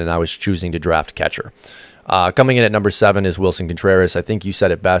Rutschman, and I was choosing to draft catcher. Coming in at number 7 is Wilson Contreras. I think you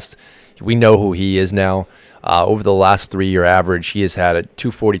said it best. We know who he is now. Over the last 3-year average, he has had a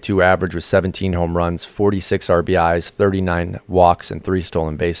 242 average with 17 home runs, 46 RBIs, 39 walks, and 3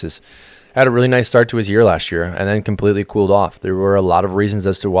 stolen bases. Had a really nice start to his year last year and then completely cooled off. There were a lot of reasons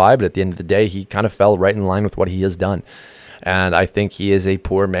as to why, but at the end of the day, he kind of fell right in line with what he has done. And I think he is a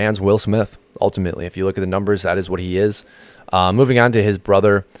poor man's Will Smith, ultimately. If you look at the numbers, that is what he is. Moving on to his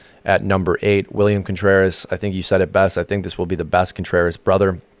brother at number 8, William Contreras. I think you said it best. I think this will be the best Contreras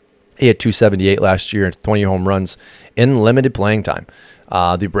brother. He had 278 last year and 20 home runs in limited playing time.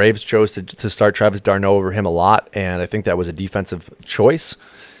 The Braves chose to start Travis d'Arnaud over him a lot, and I think that was a defensive choice.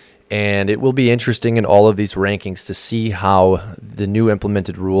 And it will be interesting in all of these rankings to see how the new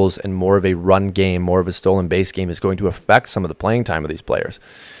implemented rules and more of a run game, more of a stolen base game is going to affect some of the playing time of these players.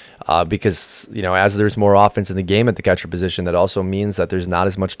 Because, as there's more offense in the game at the catcher position, that also means that there's not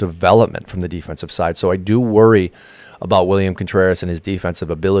as much development from the defensive side. So I do worry about William Contreras and his defensive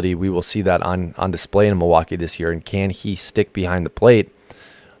ability. We will see that on display in Milwaukee this year. And can he stick behind the plate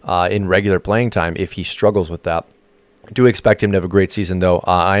in regular playing time if he struggles with that? I do expect him to have a great season, though.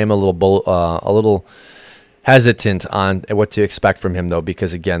 I am a little hesitant on what to expect from him, though,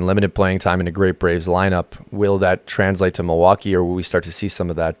 because, again, limited playing time in a great Braves lineup. Will that translate to Milwaukee, or will we start to see some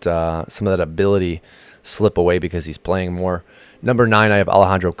of that ability slip away because he's playing more? Number 9, I have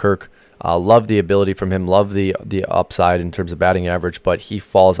Alejandro Kirk. Love the ability from him, love the upside in terms of batting average, but he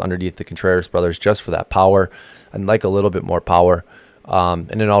falls underneath the Contreras brothers just for that power. I'd like a little bit more power.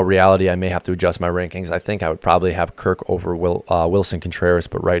 And in all reality, I may have to adjust my rankings. I think I would probably have Kirk over Wilson Contreras,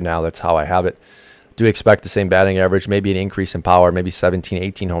 but right now that's how I have it. Do expect the same batting average, maybe an increase in power, maybe 17,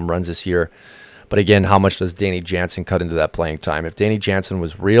 18 home runs this year. But again, how much does Danny Jansen cut into that playing time? If Danny Jansen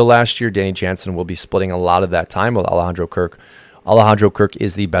was real last year, Danny Jansen will be splitting a lot of that time with Alejandro Kirk. Alejandro Kirk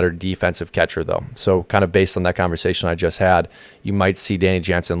is the better defensive catcher, though. So kind of based on that conversation I just had, you might see Danny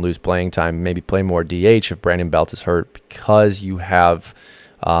Jansen lose playing time, maybe play more DH if Brandon Belt is hurt because you have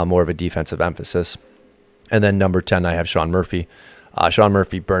more of a defensive emphasis. And then number 10, I have Sean Murphy. Sean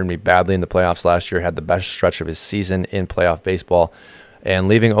Murphy burned me badly in the playoffs last year, had the best stretch of his season in playoff baseball. And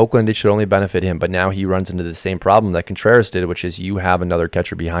leaving Oakland, it should only benefit him. But now he runs into the same problem that Contreras did, which is you have another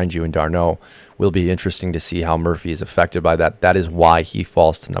catcher behind you in d'Arnaud. Will be interesting to see how Murphy is affected by that. That is why he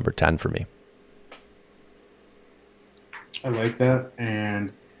falls to number 10 for me. I like that.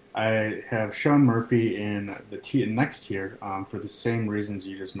 And I have Sean Murphy in the next tier for the same reasons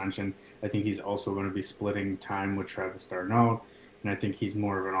you just mentioned. I think he's also going to be splitting time with Travis d'Arnaud. And I think he's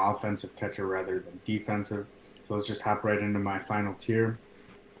more of an offensive catcher rather than defensive. So let's just hop right into my final tier.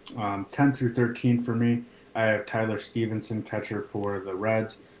 10 through 13 for me, I have Tyler Stevenson, catcher for the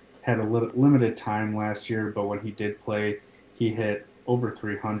Reds. Had a limited time last year, but when he did play, he hit over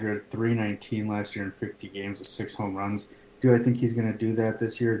 300, 319 last year in 50 games with 6 home runs. Do I think he's going to do that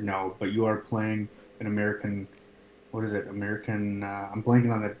this year? No, but you are playing an American. What is it? American. I'm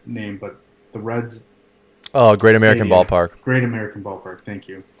blanking on the name, but the Reds Oh, Great American Stadium, Ballpark. Great American Ballpark. Thank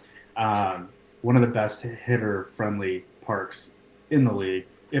you. One of the best hitter-friendly parks in the league,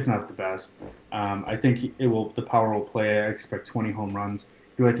 if not the best. I think it will. The power will play. I expect 20 home runs.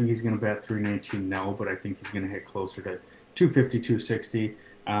 Do I think he's going to bat 319? No, but I think he's going to hit closer to 250, 260.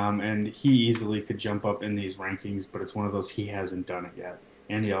 And he easily could jump up in these rankings, but it's one of those he hasn't done it yet.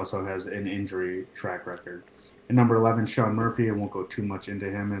 And he also has an injury track record. And number 11, Sean Murphy. I won't go too much into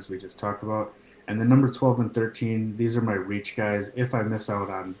him as we just talked about. And then number 12 and 13, these are my reach guys. If I miss out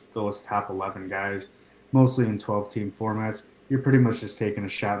on those top 11 guys, mostly in 12-team formats, you're pretty much just taking a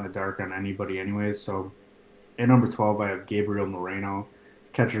shot in the dark on anybody anyways. So at number 12, I have Gabriel Moreno,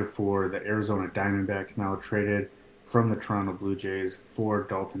 catcher for the Arizona Diamondbacks, now traded from the Toronto Blue Jays for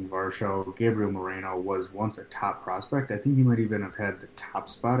Dalton Varsho. Gabriel Moreno was once a top prospect. I think he might even have had the top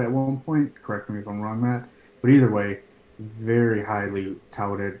spot at one point. Correct me if I'm wrong, Matt. But either way, very highly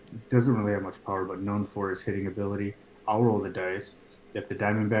touted. Doesn't really have much power, but known for his hitting ability. I'll roll the dice. If the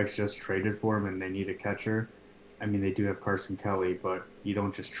Diamondbacks just traded for him and they need a catcher, I mean, they do have Carson Kelly, but you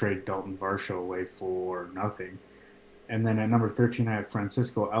don't just trade Dalton Varsho away for nothing. And then at number 13, I have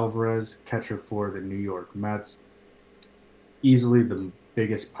Francisco Alvarez, catcher for the New York Mets. Easily the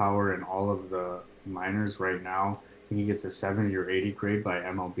biggest power in all of the minors right now. I think he gets a 70 or 80 grade by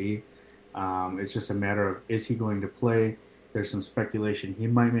MLB. It's just a matter of, is he going to play? There's some speculation he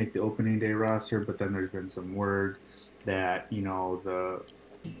might make the opening day roster, but then there's been some word that, the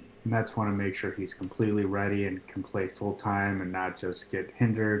Mets want to make sure he's completely ready and can play full time and not just get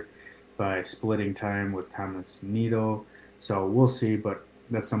hindered by splitting time with Thomas Nido. So we'll see, but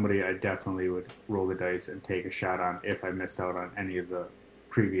that's somebody I definitely would roll the dice and take a shot on if I missed out on any of the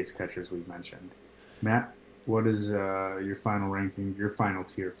previous catchers we mentioned. Matt, what is your final ranking, your final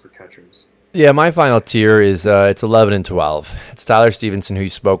tier for catchers? Yeah, my final tier is it's 11 and 12. It's Tyler Stevenson, who you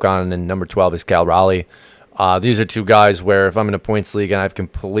spoke on, and number 12 is Cal Raleigh. These are two guys where if I'm in a points league and I've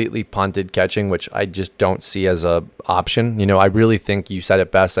completely punted catching, which I just don't see as a option. I really think you said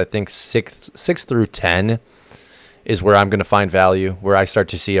it best. I think 6 through 10 is where I'm going to find value, where I start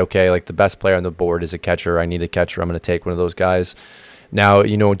to see, okay, like the best player on the board is a catcher. I need a catcher. I'm going to take one of those guys. Now,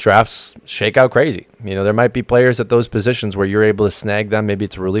 drafts shake out crazy. There might be players at those positions where you're able to snag them. Maybe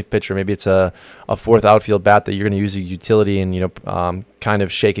it's a relief pitcher. Maybe it's a fourth outfield bat that you're going to use a utility and, kind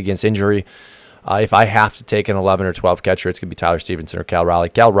of shake against injury. If I have to take an 11 or 12 catcher, it's going to be Tyler Stevenson or Cal Raleigh.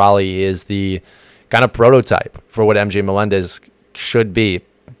 Cal Raleigh is the kind of prototype for what MJ Melendez should be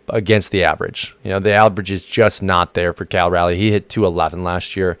against the average. The average is just not there for Cal Raleigh. He hit 211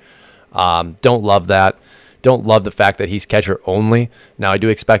 last year. Don't love that. Don't love the fact that he's catcher only. Now, I do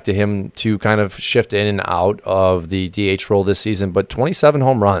expect him to kind of shift in and out of the DH role this season, but 27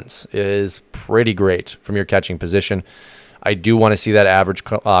 home runs is pretty great from your catching position. I do want to see that average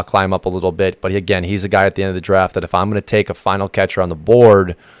climb up a little bit, but again, he's a guy at the end of the draft that if I'm going to take a final catcher on the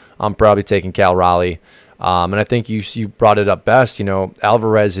board, I'm probably taking Cal Raleigh. And I think you brought it up best.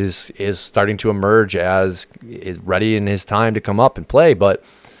 Alvarez is starting to emerge as is ready in his time to come up and play, but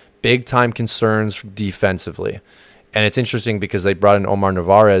big time concerns defensively. And it's interesting because they brought in Omar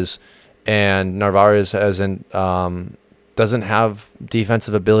Narvaez, and Narvaez doesn't have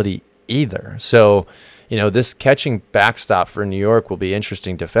defensive ability either. So, this catching backstop for New York will be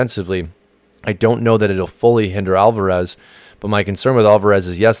interesting defensively. I don't know that it'll fully hinder Alvarez, but my concern with Alvarez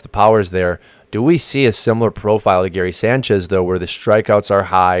is, yes, the power's there. Do we see a similar profile to Gary Sanchez, though, where the strikeouts are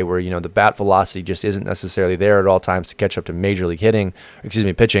high, where, the bat velocity just isn't necessarily there at all times to catch up to major league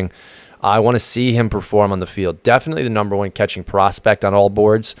pitching? I want to see him perform on the field. Definitely the number one catching prospect on all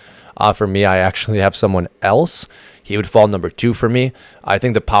boards. For me, I actually have someone else. He would fall number 2 for me. I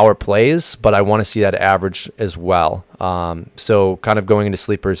think the power plays, but I want to see that average as well. So kind of going into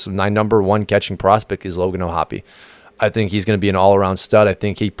sleepers, my number 1 catching prospect is Logan O'Hoppe. I think he's going to be an all-around stud. I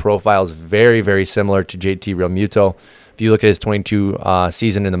think he profiles very, very similar to JT Realmuto. If you look at his 22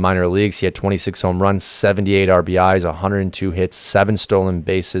 season in the minor leagues, he had 26 home runs, 78 RBIs, 102 hits, 7 stolen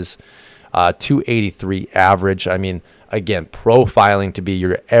bases, 283 average. I mean, again, profiling to be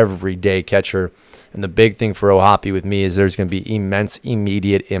your everyday catcher. And the big thing for O'Hoppe with me is there's going to be immense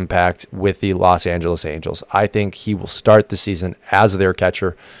immediate impact with the Los Angeles Angels. I think he will start the season as their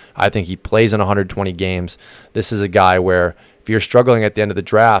catcher. I think he plays in 120 games. This is a guy where if you're struggling at the end of the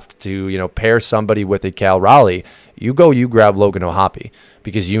draft to, pair somebody with a Cal Raleigh, you grab Logan O'Hoppe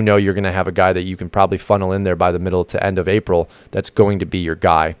because you're going to have a guy that you can probably funnel in there by the middle to end of April that's going to be your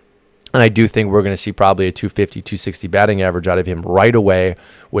guy. And I do think we're going to see probably a 250, 260 batting average out of him right away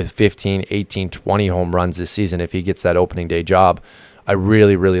with 15, 18, 20 home runs this season if he gets that opening day job. I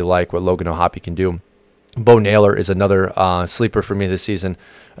really, really like what Logan O'Hoppe can do. Bo Naylor is another sleeper for me this season.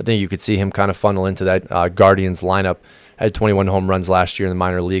 I think you could see him kind of funnel into that Guardians lineup. Had 21 home runs last year in the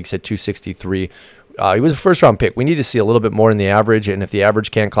minor leagues, hit 263. He was a first-round pick. We need to see a little bit more in the average, and if the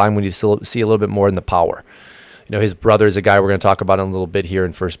average can't climb, we need to see a little bit more in the power. His brother is a guy we're going to talk about in a little bit here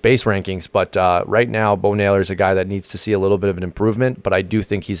in first base rankings, but right now, Bo Naylor is a guy that needs to see a little bit of an improvement, but I do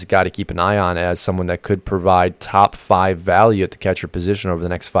think he's a guy to keep an eye on as someone that could provide top 5 value at the catcher position over the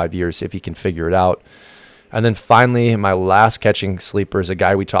next 5 years if he can figure it out. And then finally, my last catching sleeper is a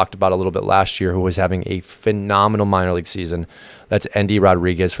guy we talked about a little bit last year who was having a phenomenal minor league season. That's Endy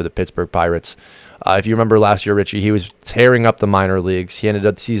Rodriguez for the Pittsburgh Pirates. If you remember last year, Richie, he was tearing up the minor leagues. He ended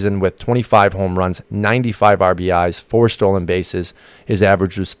up the season with 25 home runs, 95 RBIs, 4 stolen bases. His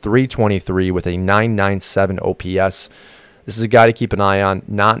average was .323 with a .997 OPS. This is a guy to keep an eye on,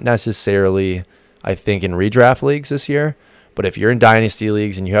 not necessarily, I think, in redraft leagues this year, but if you're in dynasty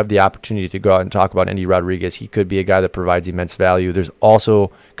leagues and you have the opportunity to go out and talk about Endy Rodriguez, he could be a guy that provides immense value. There's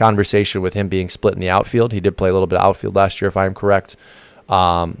also conversation with him being split in the outfield. He did play a little bit of outfield last year, if I'm correct. You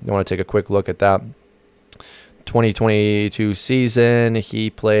want to take a quick look at that. 2022 season, he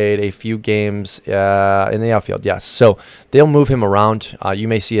played a few games in the outfield, yes. So they'll move him around. You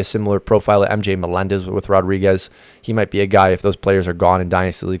may see a similar profile of MJ Melendez with Rodriguez. He might be a guy, if those players are gone in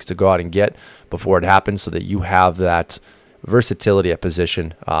dynasty leagues, to go out and get before it happens so that you have that versatility at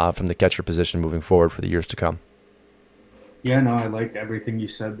position from the catcher position moving forward for the years to come. Yeah, no, I like everything you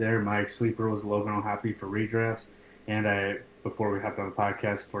said there. My sleeper was Logan O'Hoppe for redrafts, and before we hopped on the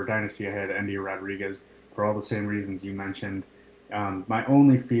podcast for Dynasty, I had Endy Rodriguez for all the same reasons you mentioned. My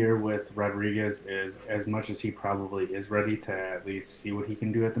only fear with Rodriguez is, as much as he probably is ready to at least see what he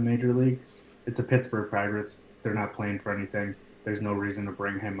can do at the major league, it's a Pittsburgh Pirates. They're not playing for anything. There's no reason to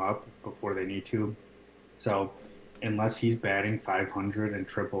bring him up before they need to. So unless he's batting 500 in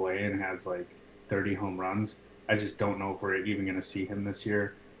AAA and has like 30 home runs, I just don't know if we're even going to see him this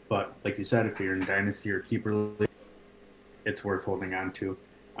year. But like you said, if you're in Dynasty or Keeper League, it's worth holding on to.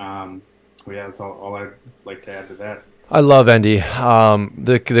 Well, yeah, that's all I'd like to add to that. I love Endy.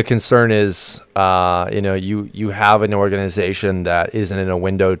 The concern is, you have an organization that isn't in a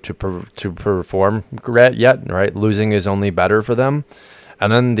window to perform yet, right? Losing is only better for them.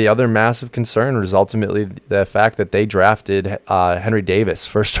 And then the other massive concern was ultimately the fact that they drafted Henry Davis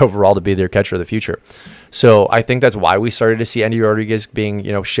first overall to be their catcher of the future. So I think that's why we started to see Endy Rodriguez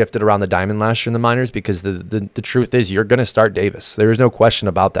being, shifted around the diamond last year in the minors, because the truth is you're going to start Davis. There is no question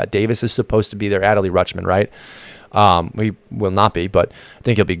about that. Davis is supposed to be their Adley Rutschman, right? He will not be, but I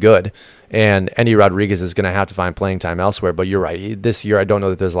think he'll be good. And Endy Rodriguez is going to have to find playing time elsewhere. But you're right. This year, I don't know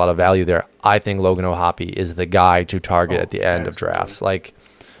that there's a lot of value there. I think Logan O'Hoppe is the guy to target at the end of drafts. Like,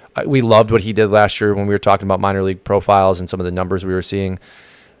 we loved what he did last year when we were talking about minor league profiles and some of the numbers we were seeing.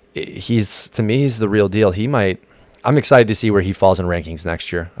 He's the real deal. I'm excited to see where he falls in rankings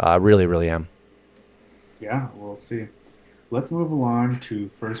next year. I really, really am. Yeah, we'll see. Let's move along to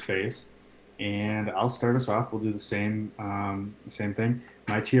first base. And I'll start us off. We'll do the same thing.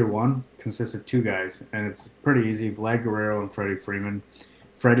 My tier 1 consists of 2 guys, and it's pretty easy. Vlad Guerrero and Freddie Freeman.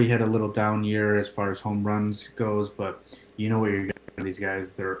 Freddie had a little down year as far as home runs goes, but you know what you're getting with these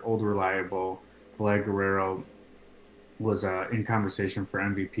guys. They're old, reliable. Vlad Guerrero was in conversation for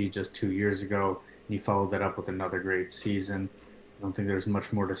MVP just 2 years ago, and he followed that up with another great season. I don't think there's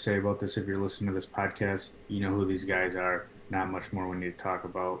much more to say about this. If you're listening to this podcast, you know who these guys are. Not much more we need to talk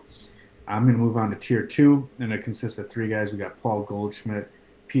about. I'm going to move on to tier 2, and it consists of 3 guys. We got Paul Goldschmidt,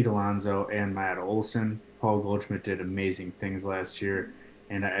 Pete Alonso, and Matt Olson. Paul Goldschmidt did amazing things last year,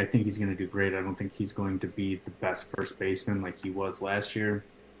 and I think he's going to do great. I don't think he's going to be the best first baseman like he was last year,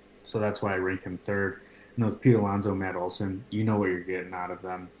 so that's why I rank him 3rd. And with Pete Alonso, Matt Olson, you know what you're getting out of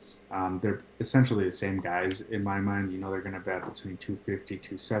them. They're essentially the same guys in my mind. They're going to bat between 250,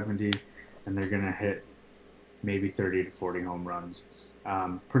 270, and they're going to hit maybe 30 to 40 home runs.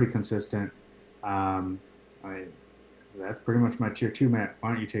 Pretty consistent. That's pretty much my tier 2, Matt. Why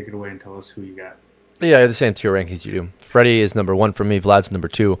don't you take it away and tell us who you got? Yeah, I have the same tier rankings you do. Freddie is number 1 for me. Vlad's number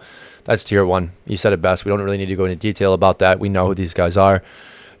 2. That's tier 1. You said it best. We don't really need to go into detail about that. We know who these guys are.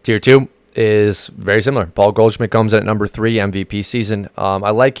 Tier 2 is very similar. Paul Goldschmidt comes in at number 3, MVP season.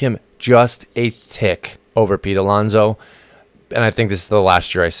 I like him just a tick over Pete Alonso. And I think this is the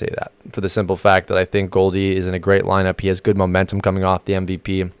last year I say that, for the simple fact that I think Goldie is in a great lineup. He has good momentum coming off the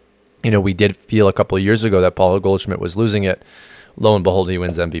MVP. We did feel a couple of years ago that Paul Goldschmidt was losing it. Lo and behold, he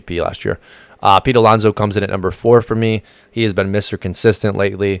wins MVP last year. Pete Alonso comes in at number 4 for me. He has been Mr. Consistent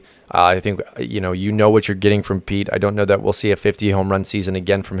lately. I think you know what you're getting from Pete. I don't know that we'll see a 50 home run season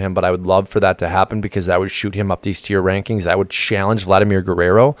again from him, but I would love for that to happen because that would shoot him up these tier rankings. That would challenge Vladimir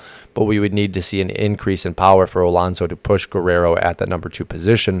Guerrero, but we would need to see an increase in power for Alonso to push Guerrero at that number 2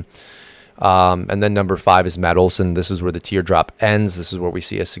 position. And then number 5 is Matt Olson. This is where the teardrop ends. This is where we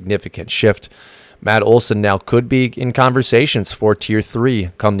see a significant shift. Matt Olson now could be in conversations for tier 3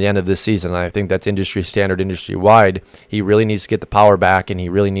 come the end of this season. And I think that's industry standard, industry wide. He really needs to get the power back, and he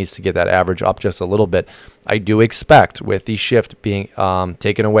really needs to get that average up just a little bit. I do expect with the shift being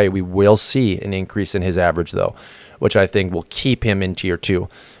taken away, we will see an increase in his average, though, which I think will keep him in tier 2.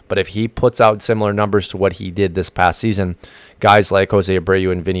 But if he puts out similar numbers to what he did this past season, guys like Jose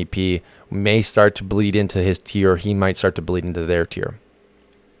Abreu and Vinny P may start to bleed into his tier. He might start to bleed into their tier.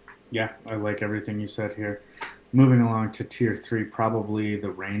 Yeah, I like everything you said here. Moving along to tier 3, probably the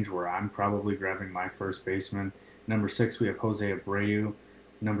range where I'm probably grabbing my first baseman. Number 6, we have Jose Abreu.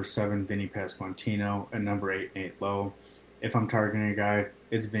 Number 7, Vinny Pasquantino. And number 8, Nate Lowe. If I'm targeting a guy,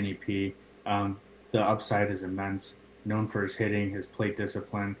 it's Vinny P. The upside is immense. Known for his hitting, his plate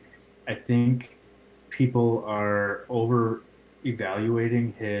discipline. I think people are over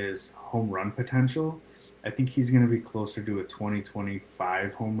evaluating his home run potential. I think he's going to be closer to a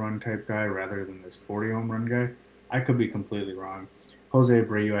 20-25 home run type guy rather than this 40 home run guy. I could be completely wrong. Jose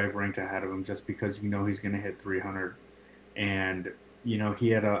Abreu I've ranked ahead of him just because he's going to hit 300. And, he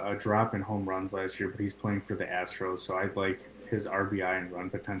had a drop in home runs last year, but he's playing for the Astros, so I'd like his RBI and run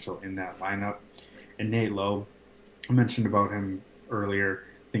potential in that lineup. And Nate Lowe, I mentioned about him earlier.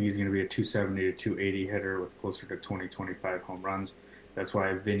 I think he's going to be a 270 to 280 hitter with closer to 20-25 home runs. That's why I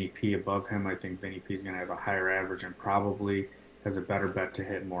have Vinny P above him. I think Vinny P is going to have a higher average and probably has a better bet to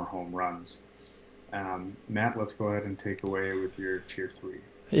hit more home runs. Matt, let's go ahead and take away with your tier 3.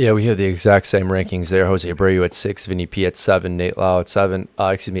 Yeah, we have the exact same rankings there. Jose Abreu at 6, Vinny P at 7, Nate Lau at 7.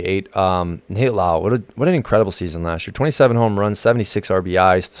 8. Nate Lau, what an incredible season last year. 27 home runs, 76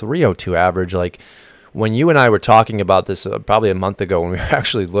 RBIs, 302 average. Like when you and I were talking about this probably a month ago when we were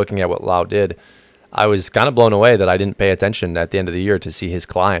actually looking at what Lau did, I was kind of blown away that I didn't pay attention at the end of the year to see his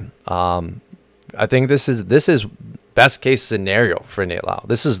climb. I think this is best case scenario for Nate Lau.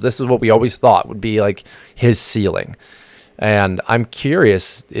 This is what we always thought would be like his ceiling. And I'm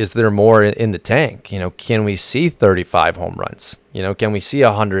curious, is there more in the tank? Can we see 35 home runs? Can we see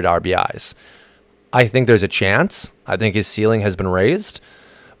 100 RBIs? I think there's a chance. I think his ceiling has been raised,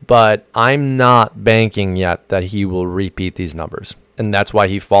 but I'm not banking yet that he will repeat these numbers. And that's why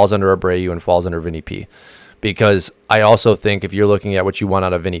he falls under Abreu and falls under Vinny P. Because I also think if you're looking at what you want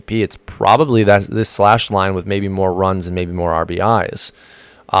out of Vinny P, it's probably this slash line with maybe more runs and maybe more RBIs.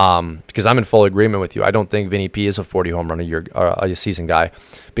 Because I'm in full agreement with you. I don't think Vinny P is a 40 home run a season guy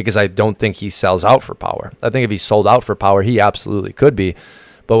because I don't think he sells out for power. I think if he sold out for power, he absolutely could be.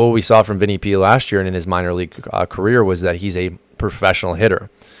 But what we saw from Vinny P last year and in his minor league career was that he's a professional hitter.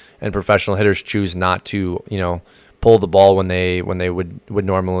 And professional hitters choose not to, pull the ball when they would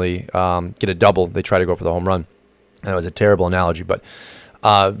normally get a double. They try to go for the home run. That was a terrible analogy, but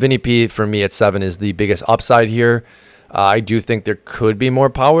Vinny P for me at 7 is the biggest upside here. I do think there could be more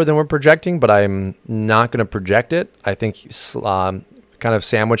power than we're projecting, but I'm not going to project it. I think kind of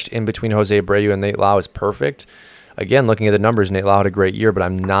sandwiched in between Jose Abreu and Nate Lau is perfect. Again, looking at the numbers, Nate Lau had a great year, but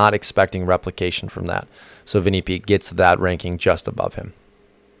I'm not expecting replication from that. So Vinny P gets that ranking just above him.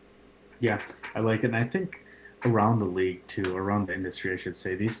 Yeah, I like it. And I think around the league, too, around the industry, I should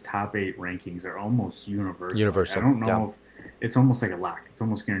say, these top 8 rankings are almost universal. I don't know if it's almost like a lock. It's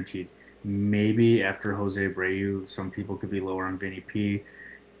almost guaranteed. Maybe after Jose Abreu, some people could be lower on Vinny P,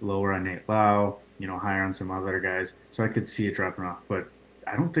 lower on Nate Lau, higher on some other guys. So I could see it dropping off. But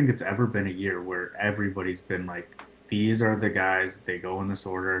I don't think it's ever been a year where everybody's been like, these are the guys, they go in this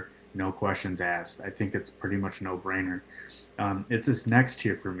order, no questions asked. I think it's pretty much no-brainer. It's this next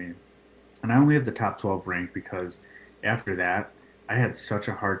tier for me. And I only have the top 12 ranked because after that, I had such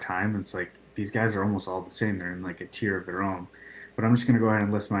a hard time. It's like these guys are almost all the same. They're in like a tier of their own. But I'm just going to go ahead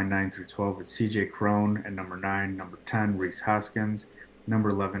and list my 9 through 12. It's CJ Crone at number 9, number 10, Rhys Hoskins, number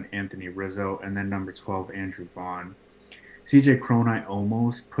 11, Anthony Rizzo, and then number 12, Andrew Vaughn. CJ Crone I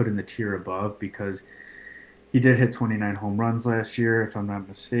almost put in the tier above because he did hit 29 home runs last year, if I'm not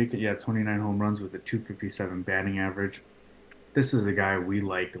mistaken. Yeah, 29 home runs with a 257 batting average. This is a guy we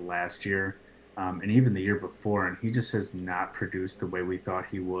liked last year and even the year before, and he just has not produced the way we thought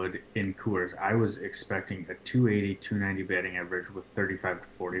he would in Coors. I was expecting a 280, 290 batting average with 35 to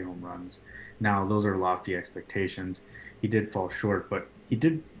 40 home runs. Now, those are lofty expectations. He did fall short, but he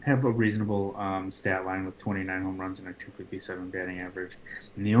did have a reasonable stat line with 29 home runs and a 257 batting average.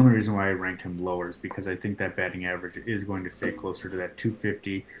 And the only reason why I ranked him lower is because I think that batting average is going to stay closer to that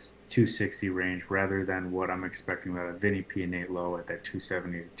 250, 260 range rather than what I'm expecting out of Vinny P and Nate Lowe at that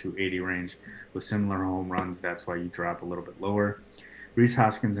 270 to 280 range. With similar home runs, that's why you drop a little bit lower. Rhys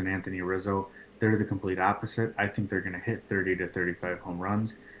Hoskins and Anthony Rizzo, they're the complete opposite. I think they're going to hit 30 to 35 home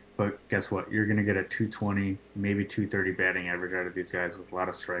runs. But guess what? You're going to get a 220, maybe 230 batting average out of these guys with a lot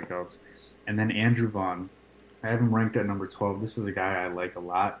of strikeouts. And then Andrew Vaughn, I have him ranked at number 12. This is a guy I like a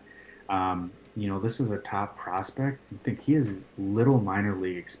lot. This is a top prospect. I think he has little minor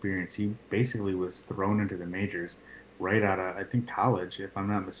league experience. He basically was thrown into the majors right out of, I think, college, if I'm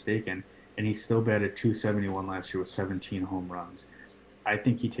not mistaken. And he still batted 271 last year with 17 home runs. I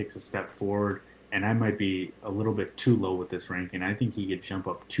think he takes a step forward, and I might be a little bit too low with this ranking. I think he could jump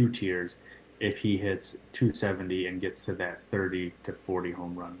up 2 tiers if he hits 270 and gets to that 30 to 40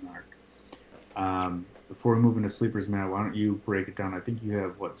 home run mark. Before we move into sleepers, Matt, why don't you break it down? I think you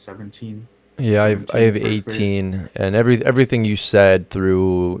have what, 17? Yeah, I 17 have first base. 18, and everything you said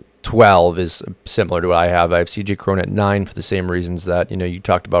through 12 is similar to what I have. I have CJ Cron at 9 for the same reasons that you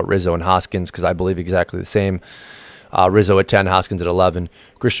talked about Rizzo and Hoskins, because I believe exactly the same. Rizzo at 10, Hoskins at 11,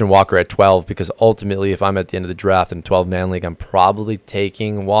 Christian Walker at 12, because ultimately, if I'm at the end of the draft in a 12-man league, I'm probably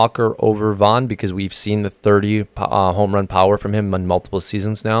taking Walker over Vaughn because we've seen the 30 home run power from him on multiple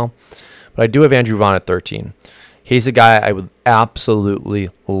seasons now. But I do have Andrew Vaughn at 13. He's a guy I would absolutely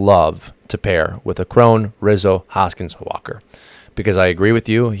love to pair with a Cron, Rizzo, Hoskins, Walker, because I agree with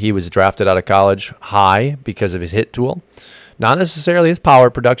you. He was drafted out of college high because of his hit tool. Not necessarily his power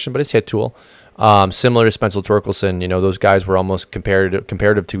production, but his hit tool. Similar to Spencer Torkelson, those guys were almost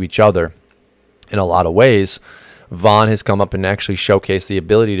comparative to each other in a lot of ways. Vaughn has come up and actually showcased the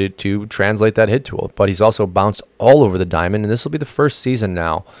ability to translate that hit tool, but he's also bounced all over the diamond, and this will be the first season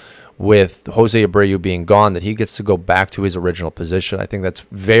now with Jose Abreu being gone that he gets to go back to his original position. I think that's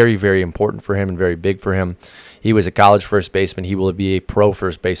very, very important for him and very big for him. He was a college first baseman. He will be a pro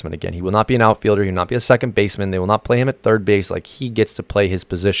first baseman again. He will not be an outfielder. He will not be a second baseman. They will not play him at third base. Like, he gets to play his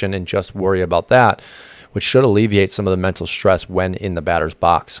position and just worry about that, which should alleviate some of the mental stress when in the batter's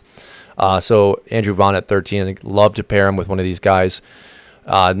box. So Andrew Vaughn at 13, I'd love to pair him with one of these guys.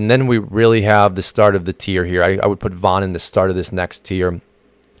 And then we really have the start of the tier here. I would put Vaughn in the start of this next tier.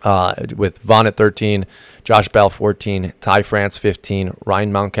 With Vaughn at 13, Josh Bell 14, Ty France 15,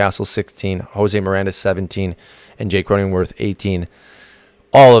 Ryan Mountcastle 16, Jose Miranda 17, and Jake Cronenworth 18.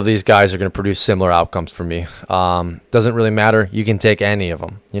 All of these guys are going to produce similar outcomes for me. Doesn't really matter. You can take any of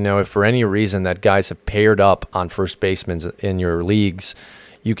them. If for any reason that guys have paired up on first basemen in your leagues,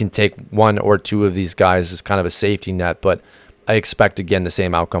 you can take one or two of these guys as kind of a safety net, but I expect, again, the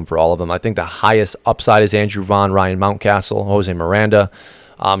same outcome for all of them. I think the highest upside is Andrew Vaughn, Ryan Mountcastle, Jose Miranda.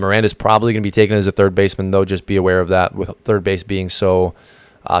 Miranda's probably going to be taken as a third baseman, though. Just be aware of that, with third base being so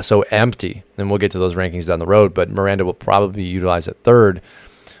empty. And we'll get to those rankings down the road, but Miranda will probably be utilized at third.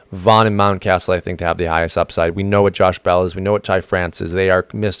 Vaughn and Mountcastle, I think, to have the highest upside. We know what Josh Bell is. We know what Ty France is. They are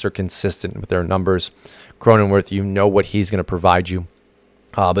Mr. Consistent with their numbers. Cronenworth, you know what he's going to provide you.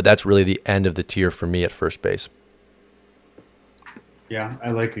 But that's really the end of the tier for me at first base. Yeah,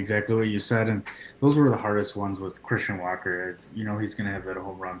 I like exactly what you said, and those were the hardest ones with Christian Walker. As he's going to have that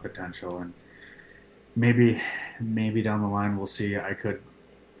home run potential, and maybe down the line we'll see. I could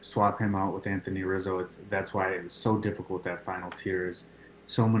swap him out with Anthony Rizzo. That's why it was so difficult. That final tier is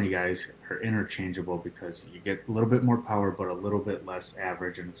so many guys are interchangeable because you get a little bit more power, but a little bit less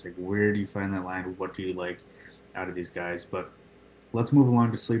average, and it's like, where do you find that line? What do you like out of these guys? But let's move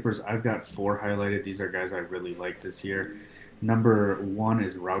along to sleepers. I've got 4 highlighted. These are guys I really like this year. Number 1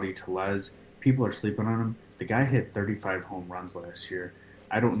 is Rowdy Tellez. People are sleeping on him. The guy hit 35 home runs last year.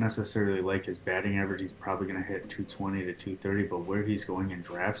 I don't necessarily like his batting average. He's probably going to hit 220 to 230, but where he's going in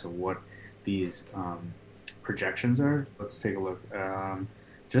drafts and what these projections are, let's take a look.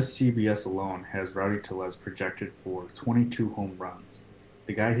 Just CBS alone has Rowdy Tellez projected for 22 home runs.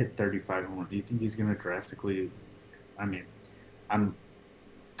 The guy hit 35 home runs. Do you think he's going to drastically? I mean, I'm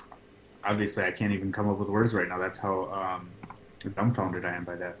obviously I can't even come up with words right now. That's how dumbfounded I am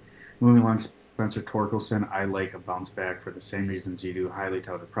by that. Moving along, Spencer Torkelson, I like a bounce back for the same reasons you do. Highly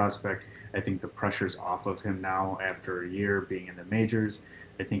touted prospect. I think the pressure's off of him now after a year being in the majors.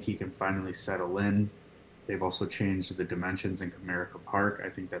 I think he can finally settle in. They've also changed the dimensions in Comerica Park. I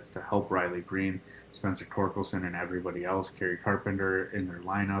think that's to help Riley Green, Spencer Torkelson, and everybody else. Kerry Carpenter in their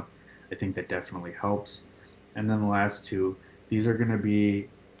lineup. I think that definitely helps. And then the last 2, these are going to be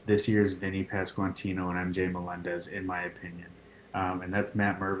this year's Vinny Pasquantino and MJ Melendez, in my opinion. And that's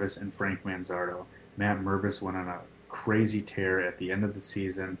Matt Mervis and Frank Manzardo. Matt Mervis went on a crazy tear at the end of the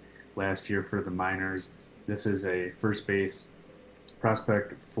season last year for the minors. This is a first base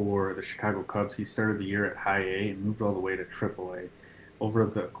prospect for the Chicago Cubs. He started the year at high A and moved all the way to triple A. Over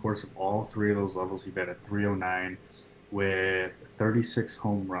the course of all three of those levels, he batted 309 with 36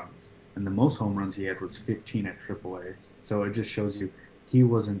 home runs. And the most home runs he had was 15 at triple A. So it just shows you he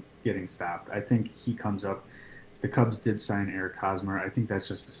wasn't getting stopped. I think he comes up. The Cubs did sign Eric Hosmer. I think that's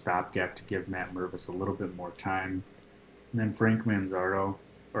just a stopgap to give Matt Mervis a little bit more time. And then Frank Manzardo,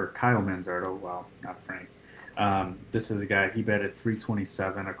 or Kyle Manzardo, well, not Frank. This is a guy, he batted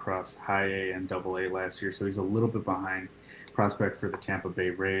 327 across high A and double A last year, so he's a little bit behind prospect for the Tampa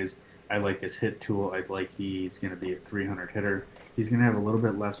Bay Rays. I like his hit tool. I like he's going to be a 300 hitter. He's going to have a little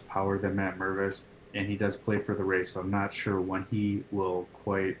bit less power than Matt Mervis, and he does play for the Rays, so I'm not sure when he will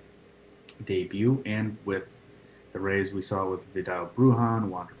quite debut. And with the Rays, we saw with Vidal Brujan,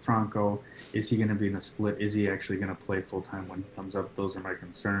 Wander Franco. Is he going to be in a split? Is he actually going to play full-time when he comes up? Those are my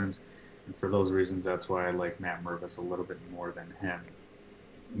concerns. And for those reasons, that's why I like Matt Mervis a little bit more than him.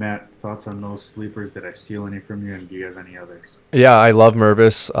 Matt, thoughts on those sleepers? Did I steal any from you, and do you have any others? Yeah, I love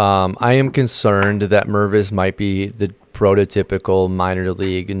Mervis. I am concerned that Mervis might be the prototypical minor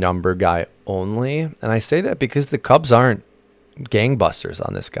league number guy only. And I say that because the Cubs aren't gangbusters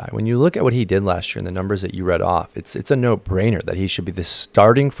on this guy. When you look at what he did last year and the numbers that you read off, it's a no-brainer that he should be the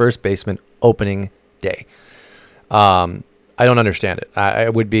starting first baseman opening day. I don't understand it. I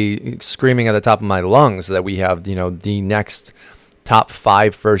would be screaming at the top of my lungs that we have, the next top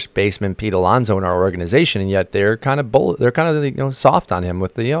 5 first baseman Pete Alonso in our organization, and yet they're kind of soft on him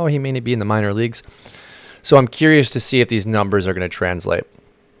with the he may not be in the minor leagues. So I'm curious to see if these numbers are going to translate.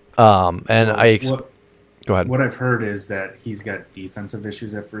 Go ahead. What I've heard is that he's got defensive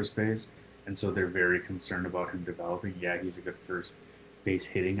issues at first base, and so they're very concerned about him developing. Yeah, he's a good first base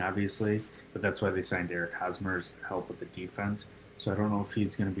hitting, obviously, but that's why they signed Eric Hosmer to help with the defense. So I don't know if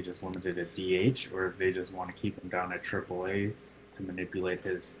he's going to be just limited at DH or if they just want to keep him down at AAA to manipulate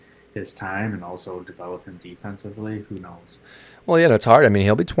his time and also develop him defensively. Who knows? Well, yeah, it's hard. I mean,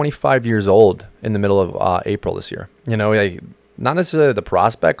 he'll be 25 years old in the middle of April this year. Not necessarily the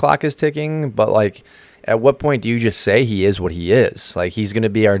prospect clock is ticking, but at what point do you just say he is what he is? He's going to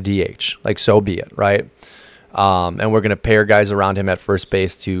be our DH. So be it, right? And we're going to pair guys around him at first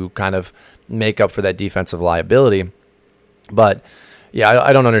base to kind of make up for that defensive liability. But yeah,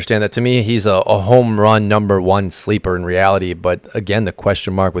 I don't understand that. To me, he's a home run number 1 sleeper in reality. But again, the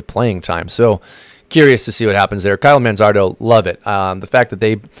question mark with playing time. So curious to see what happens there. Kyle Manzardo, love it. The fact that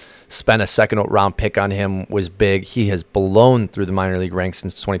they spent a second-round pick on him was big. He has blown through the minor league ranks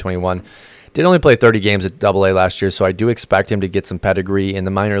since 2021. Did only play 30 games at AA last year, so I do expect him to get some pedigree in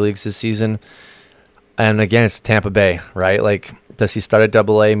the minor leagues this season. And again, it's Tampa Bay, right? Does he start at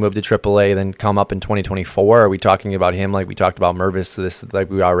AA, move to AAA, then come up in 2024? Are we talking about him like we talked about Mervis, like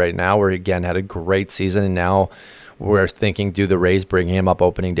we are right now, where he, again, had a great season, and now we're thinking, do the Rays bring him up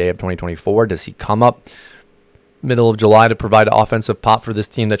opening day of 2024? Does he come up middle of July to provide an offensive pop for this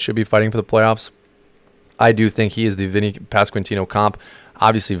team that should be fighting for the playoffs? I do think he is the Vinny Pasquantino comp.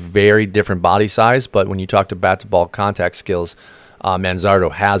 Obviously, very different body size, but when you talk to bat-to-ball contact skills,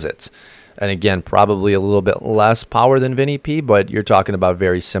 Manzardo has it. And again, probably a little bit less power than Vinny P, but you're talking about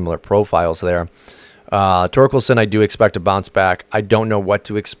very similar profiles there. Torkelson, I do expect to bounce back. I don't know what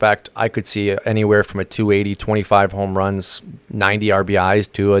to expect. I could see anywhere from a 280, 25 home runs, 90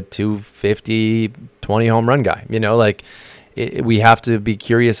 RBIs to a 250, 20 home run guy. We have to be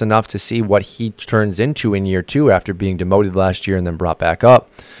curious enough to see what he turns into in year 2 after being demoted last year and then brought back up.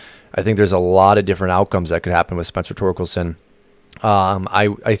 I think there's a lot of different outcomes that could happen with Spencer Torkelson.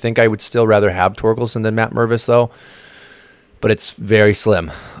 I think I would still rather have Torkelson than Matt Mervis, though, but it's very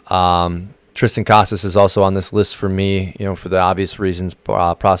slim. Tristan Casas is also on this list for me, for the obvious reasons,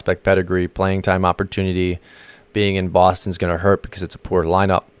 prospect pedigree, playing time opportunity. Being in Boston is going to hurt because it's a poor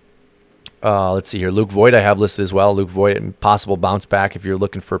lineup. Let's see here. Luke Voigt I have listed as well. Luke Voigt, possible bounce back if you're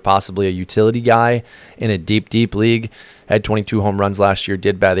looking for possibly a utility guy in a deep, deep league. Had 22 home runs last year,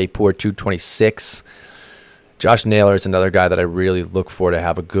 did bat a poor 226. Josh Naylor is another guy that I really look for to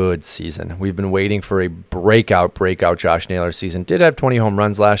have a good season. We've been waiting for a breakout Josh Naylor season. Did have 20 home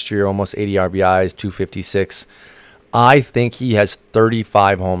runs last year, almost 80 RBIs, 256. I think he has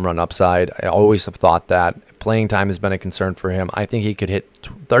 35 home run upside. I always have thought that. Playing time has been a concern for him. I think he could hit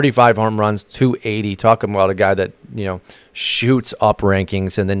 35 home runs, 280. Talking about a guy that, shoots up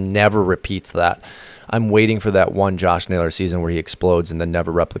rankings and then never repeats that. I'm waiting for that one Josh Naylor season where he explodes and then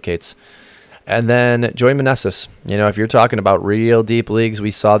never replicates. And then Joey Meneses. If you're talking about real deep leagues, we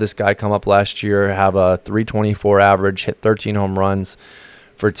saw this guy come up last year, have a 324 average, hit 13 home runs.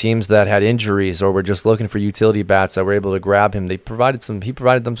 for teams that had injuries or were just looking for utility bats that were able to grab him. He provided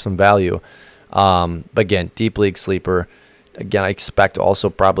them some value. But again, deep league sleeper. Again, I expect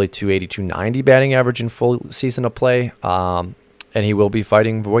also probably 280, 290 batting average in full season of play. And he will be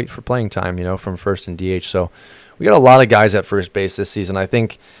fighting Voit for playing time, from first and DH. So we got a lot of guys at first base this season. I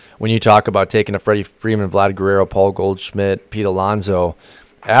think when you talk about taking a Freddie Freeman, Vlad Guerrero, Paul Goldschmidt, Pete Alonso,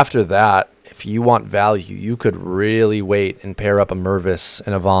 after that, if you want value, you could really wait and pair up a Mervis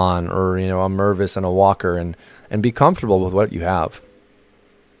and a Vaughn, or a Mervis and a Walker, and be comfortable with what you have.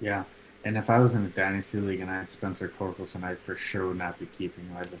 Yeah. And if I was in a dynasty league and I had Spencer Torkelson, I for sure would not be keeping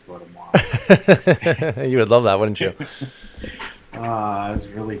him. I'd just let him walk. You would love that, wouldn't you? I was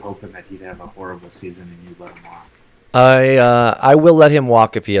really hoping that he'd have a horrible season and you'd let him walk. I will let him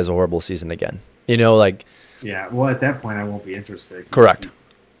walk if he has a horrible season again. Yeah. Well, at that point, I won't be interested. Correct.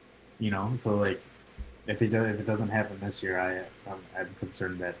 So like, if it doesn't happen this year, I'm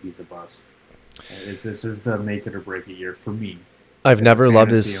concerned that he's a bust. This is the make it or break it year for me. I've never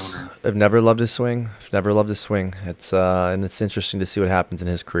loved his swing. I've never loved his swing. It's interesting to see what happens in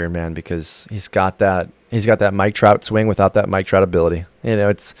his career, man, because he's got that Mike Trout swing without that Mike Trout ability.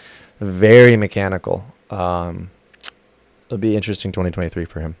 It's very mechanical. It'll be interesting 2023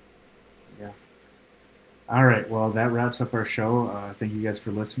 for him. Yeah. All right. Well, that wraps up our show. Thank you guys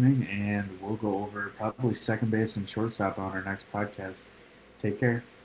for listening, and we'll go over probably second base and shortstop on our next podcast. Take care.